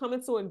quick and just come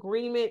into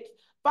agreement?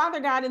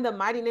 Father God, in the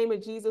mighty name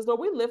of Jesus, Lord,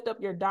 we lift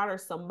up your daughter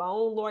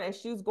Simone, Lord, as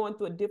she's going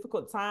through a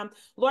difficult time.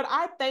 Lord,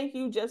 I thank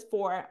you just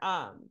for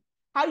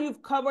how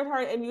you've covered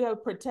her and you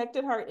have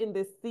protected her in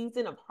this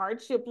season of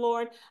hardship,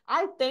 Lord.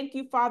 I thank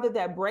you, Father,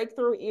 that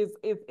breakthrough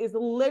is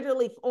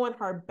literally on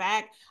her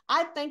back.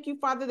 I thank you,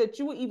 Father, that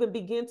you will even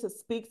begin to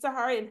speak to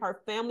her and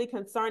her family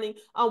concerning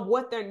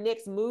what their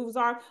next moves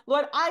are.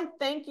 Lord, I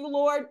thank you,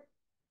 Lord,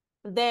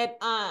 that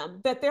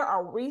there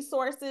are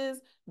resources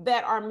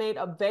that are made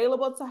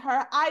available to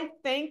her. I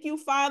thank you,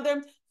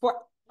 Father, for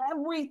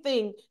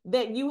everything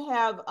that you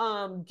have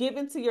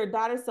given to your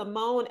daughter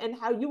Simone and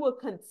how you will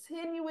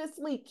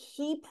continuously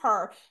keep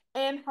her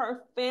and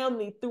her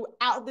family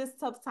throughout this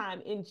tough time.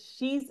 In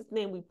Jesus'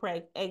 name we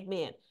pray.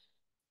 Amen.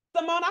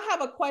 Simone, I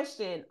have a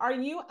question. Are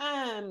you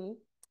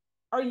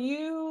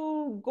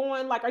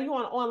going like are you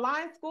on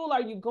online school?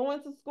 Are you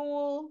going to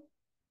school?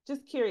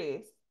 Just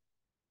curious.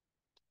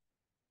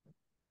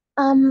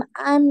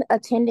 I'm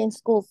attending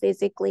school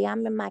physically.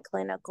 I'm in my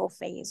clinical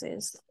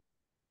phases.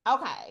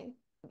 Okay.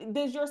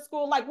 Does your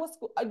school like what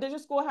school does your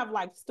school have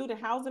like student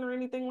housing or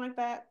anything like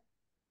that?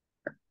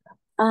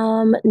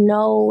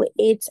 No,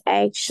 it's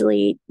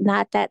actually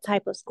not that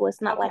type of school.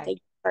 It's not like Okay.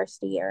 a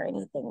university or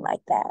anything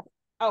like that.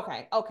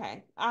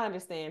 Okay. I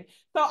understand.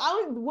 So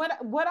what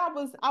I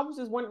was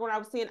just wondering what I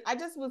was saying. I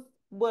just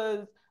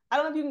was I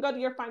don't know if you can go to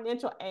your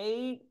financial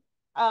aid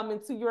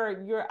and to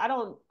your I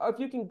don't or if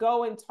you can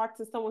go and talk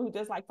to someone who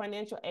does like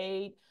financial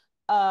aid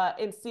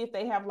and see if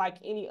they have like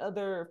any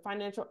other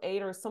financial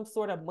aid or some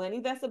sort of money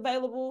that's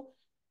available.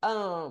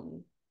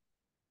 Um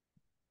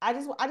I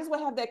just want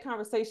to have that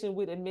conversation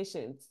with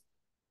admissions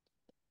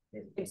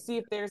and see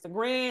if there's a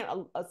grant,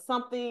 a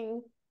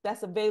something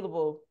that's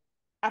available.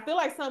 I feel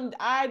like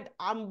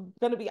I'm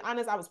gonna be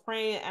honest, I was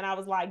praying and I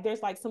was like,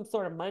 there's like some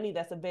sort of money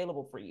that's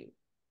available for you.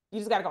 You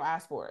just gotta go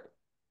ask for it.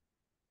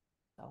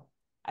 So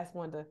I just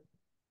wanted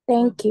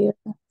Thank you.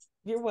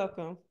 you're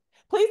welcome.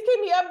 Please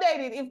keep me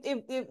updated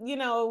if you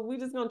know we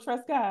just gonna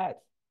trust God.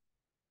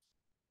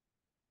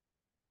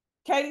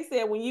 Katie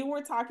said when you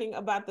were talking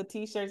about the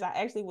t-shirts, I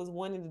actually was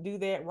wanting to do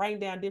that, writing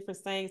down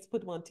different sayings,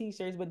 put them on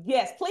t-shirts. But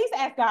yes, please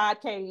ask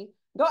God, Katie.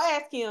 Go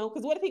ask him.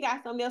 Because what if he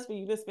got something else for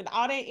you? Just spend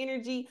all that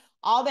energy,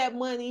 all that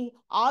money,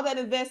 all that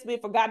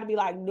investment for God to be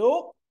like,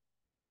 nope.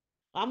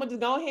 I'm gonna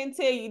just go ahead and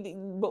tell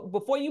you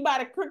before you buy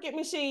the cricket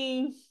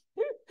machine,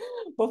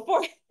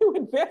 before you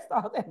invest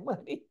all that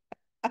money,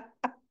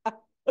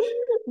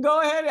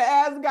 go ahead and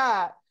ask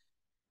God.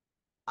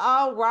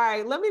 All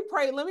right, let me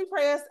pray. Let me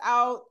pray us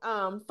out.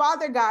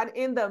 Father God,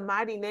 in the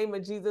mighty name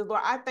of Jesus,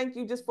 Lord, I thank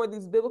you just for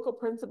these biblical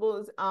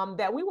principles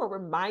that we were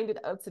reminded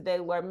of today,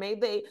 Lord. May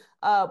they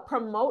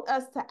promote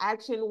us to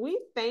action. We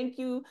thank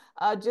you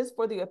just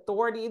for the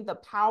authority, the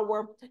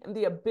power, and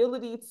the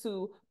ability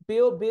to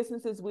build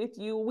businesses with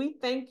you. We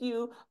thank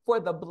you for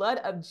the blood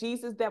of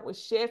Jesus that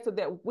was shed so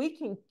that we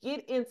can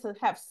get into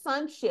have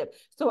sonship.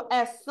 So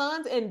as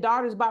sons and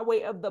daughters by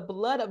way of the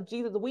blood of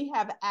Jesus, we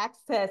have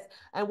access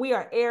and we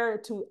are heir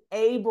to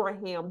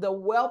Abraham, the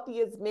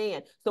wealthiest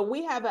man. So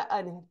we have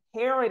an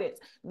inheritance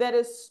that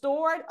is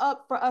stored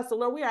up for us. So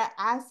Lord, we are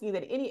asking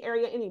that any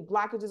area, any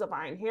blockages of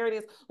our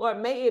inheritance, Lord,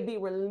 may it be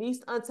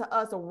released unto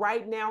us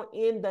right now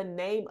in the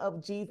name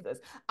of Jesus.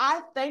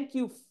 I thank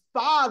you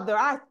Father.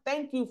 I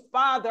thank you,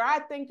 Father. I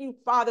thank you,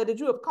 Father, that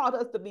you have called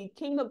us to be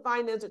kingdom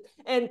financiers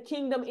and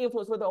kingdom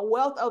influence, where the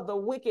wealth of the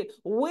wicked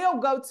will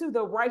go to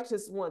the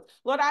righteous ones.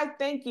 Lord, I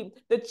thank you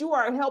that you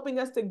are helping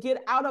us to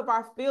get out of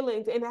our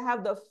feelings and to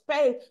have the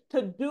faith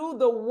to do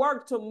the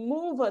work to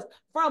move us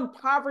from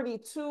poverty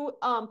to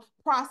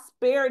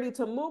prosperity,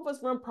 to move us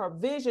from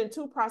provision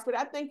to prosperity.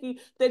 I thank you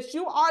that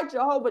you are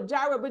Jehovah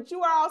Jireh, but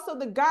you are also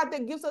the God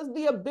that gives us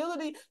the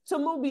ability to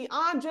move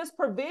beyond just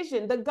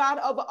provision, the God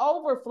of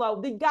overflow,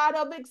 the God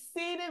of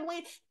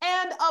exceedingly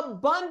and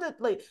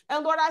abundantly.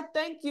 And Lord, I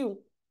thank you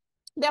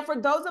that for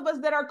those of us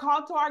that are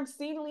called to our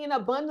exceedingly and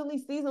abundantly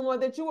season, Lord,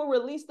 that you will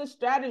release the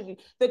strategy,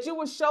 that you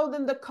will show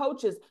them the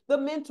coaches, the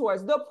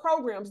mentors, the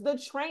programs,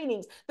 the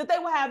trainings, that they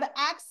will have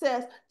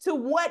access to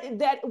what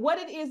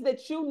it is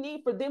that you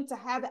need for them to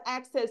have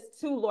access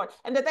to, Lord,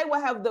 and that they will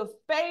have the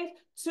faith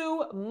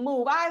to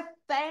move. I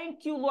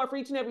thank you, Lord, for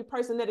each and every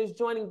person that is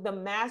joining the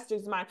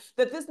Master's Mind,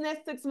 that this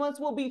next 6 months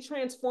will be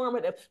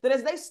transformative, that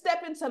as they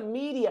step into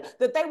media,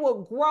 that they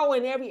will grow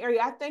in every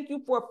area. I thank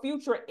you for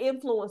future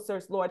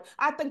influencers, Lord.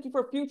 I thank you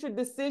for future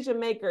decision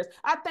makers.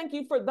 I thank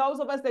you for those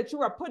of us that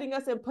you are putting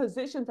us in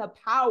positions of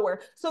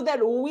power so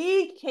that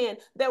we can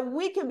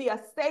be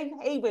a safe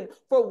haven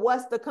for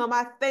what's to come.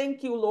 I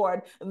thank you,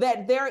 Lord,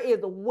 that there is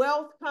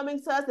wealth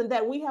coming to us and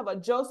that we have a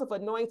Joseph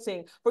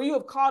anointing, for you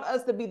have called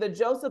us to be the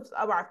Josephs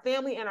of our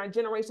family and our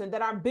generation,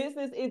 that our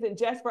business isn't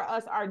just for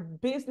us, our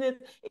business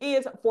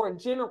is for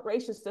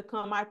generations to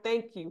come. I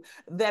thank you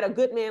that a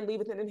good man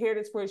leaveth an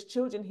inheritance for his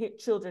children.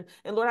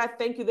 And Lord, I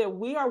thank you that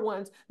we are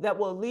ones that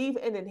will leave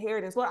an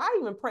inheritance. Lord, I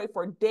even pray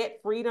for debt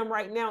freedom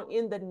right now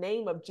in the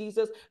name of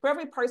Jesus, for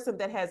every person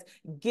that has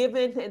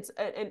given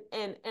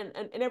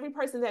and every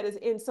person that is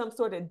in some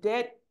sort of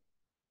debt.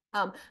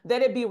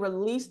 That it be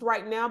released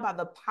right now by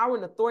the power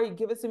and authority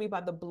given to me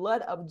by the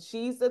blood of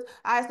Jesus.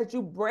 I ask that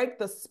you break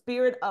the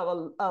spirit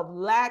of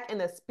lack and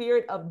the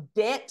spirit of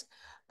debt.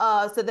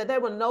 So that they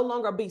will no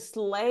longer be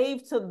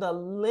slaves to the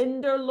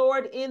lender,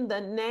 Lord, in the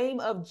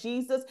name of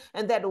Jesus,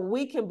 and that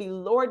we can be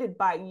lorded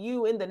by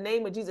you in the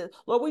name of Jesus.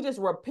 Lord, we just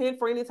repent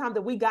for any time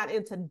that we got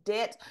into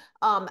debt,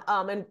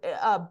 and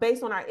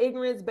based on our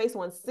ignorance, based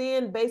on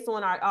sin, based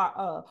on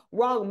our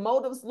wrong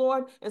motives,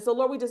 Lord. And so,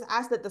 Lord, we just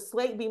ask that the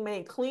slate be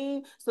made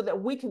clean so that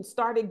we can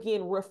start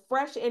again,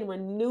 refresh and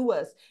renew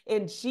us.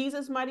 In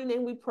Jesus' mighty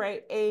name we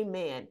pray,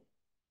 amen.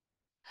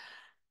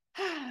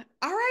 All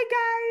right,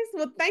 guys.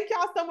 Well, thank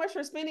y'all so much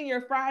for spending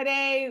your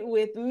Friday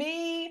with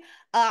me.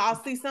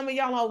 I'll see some of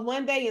y'all on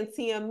Monday in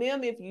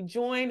TMM. If you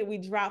join, we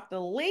drop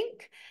the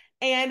link.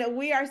 And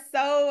we are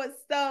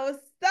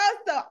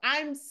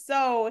I'm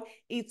so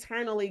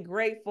eternally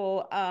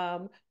grateful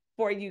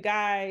for you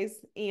guys.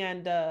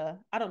 And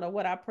I don't know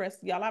what I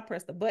pressed, y'all. I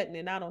pressed the button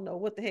and I don't know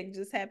what the heck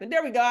just happened.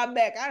 There we go. I'm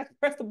back. I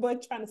pressed the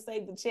button trying to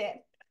save the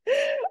chat.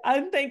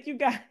 Thank you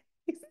guys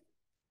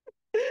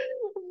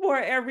for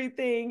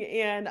everything.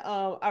 And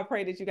I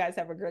pray that you guys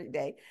have a great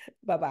day.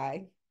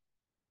 Bye-bye.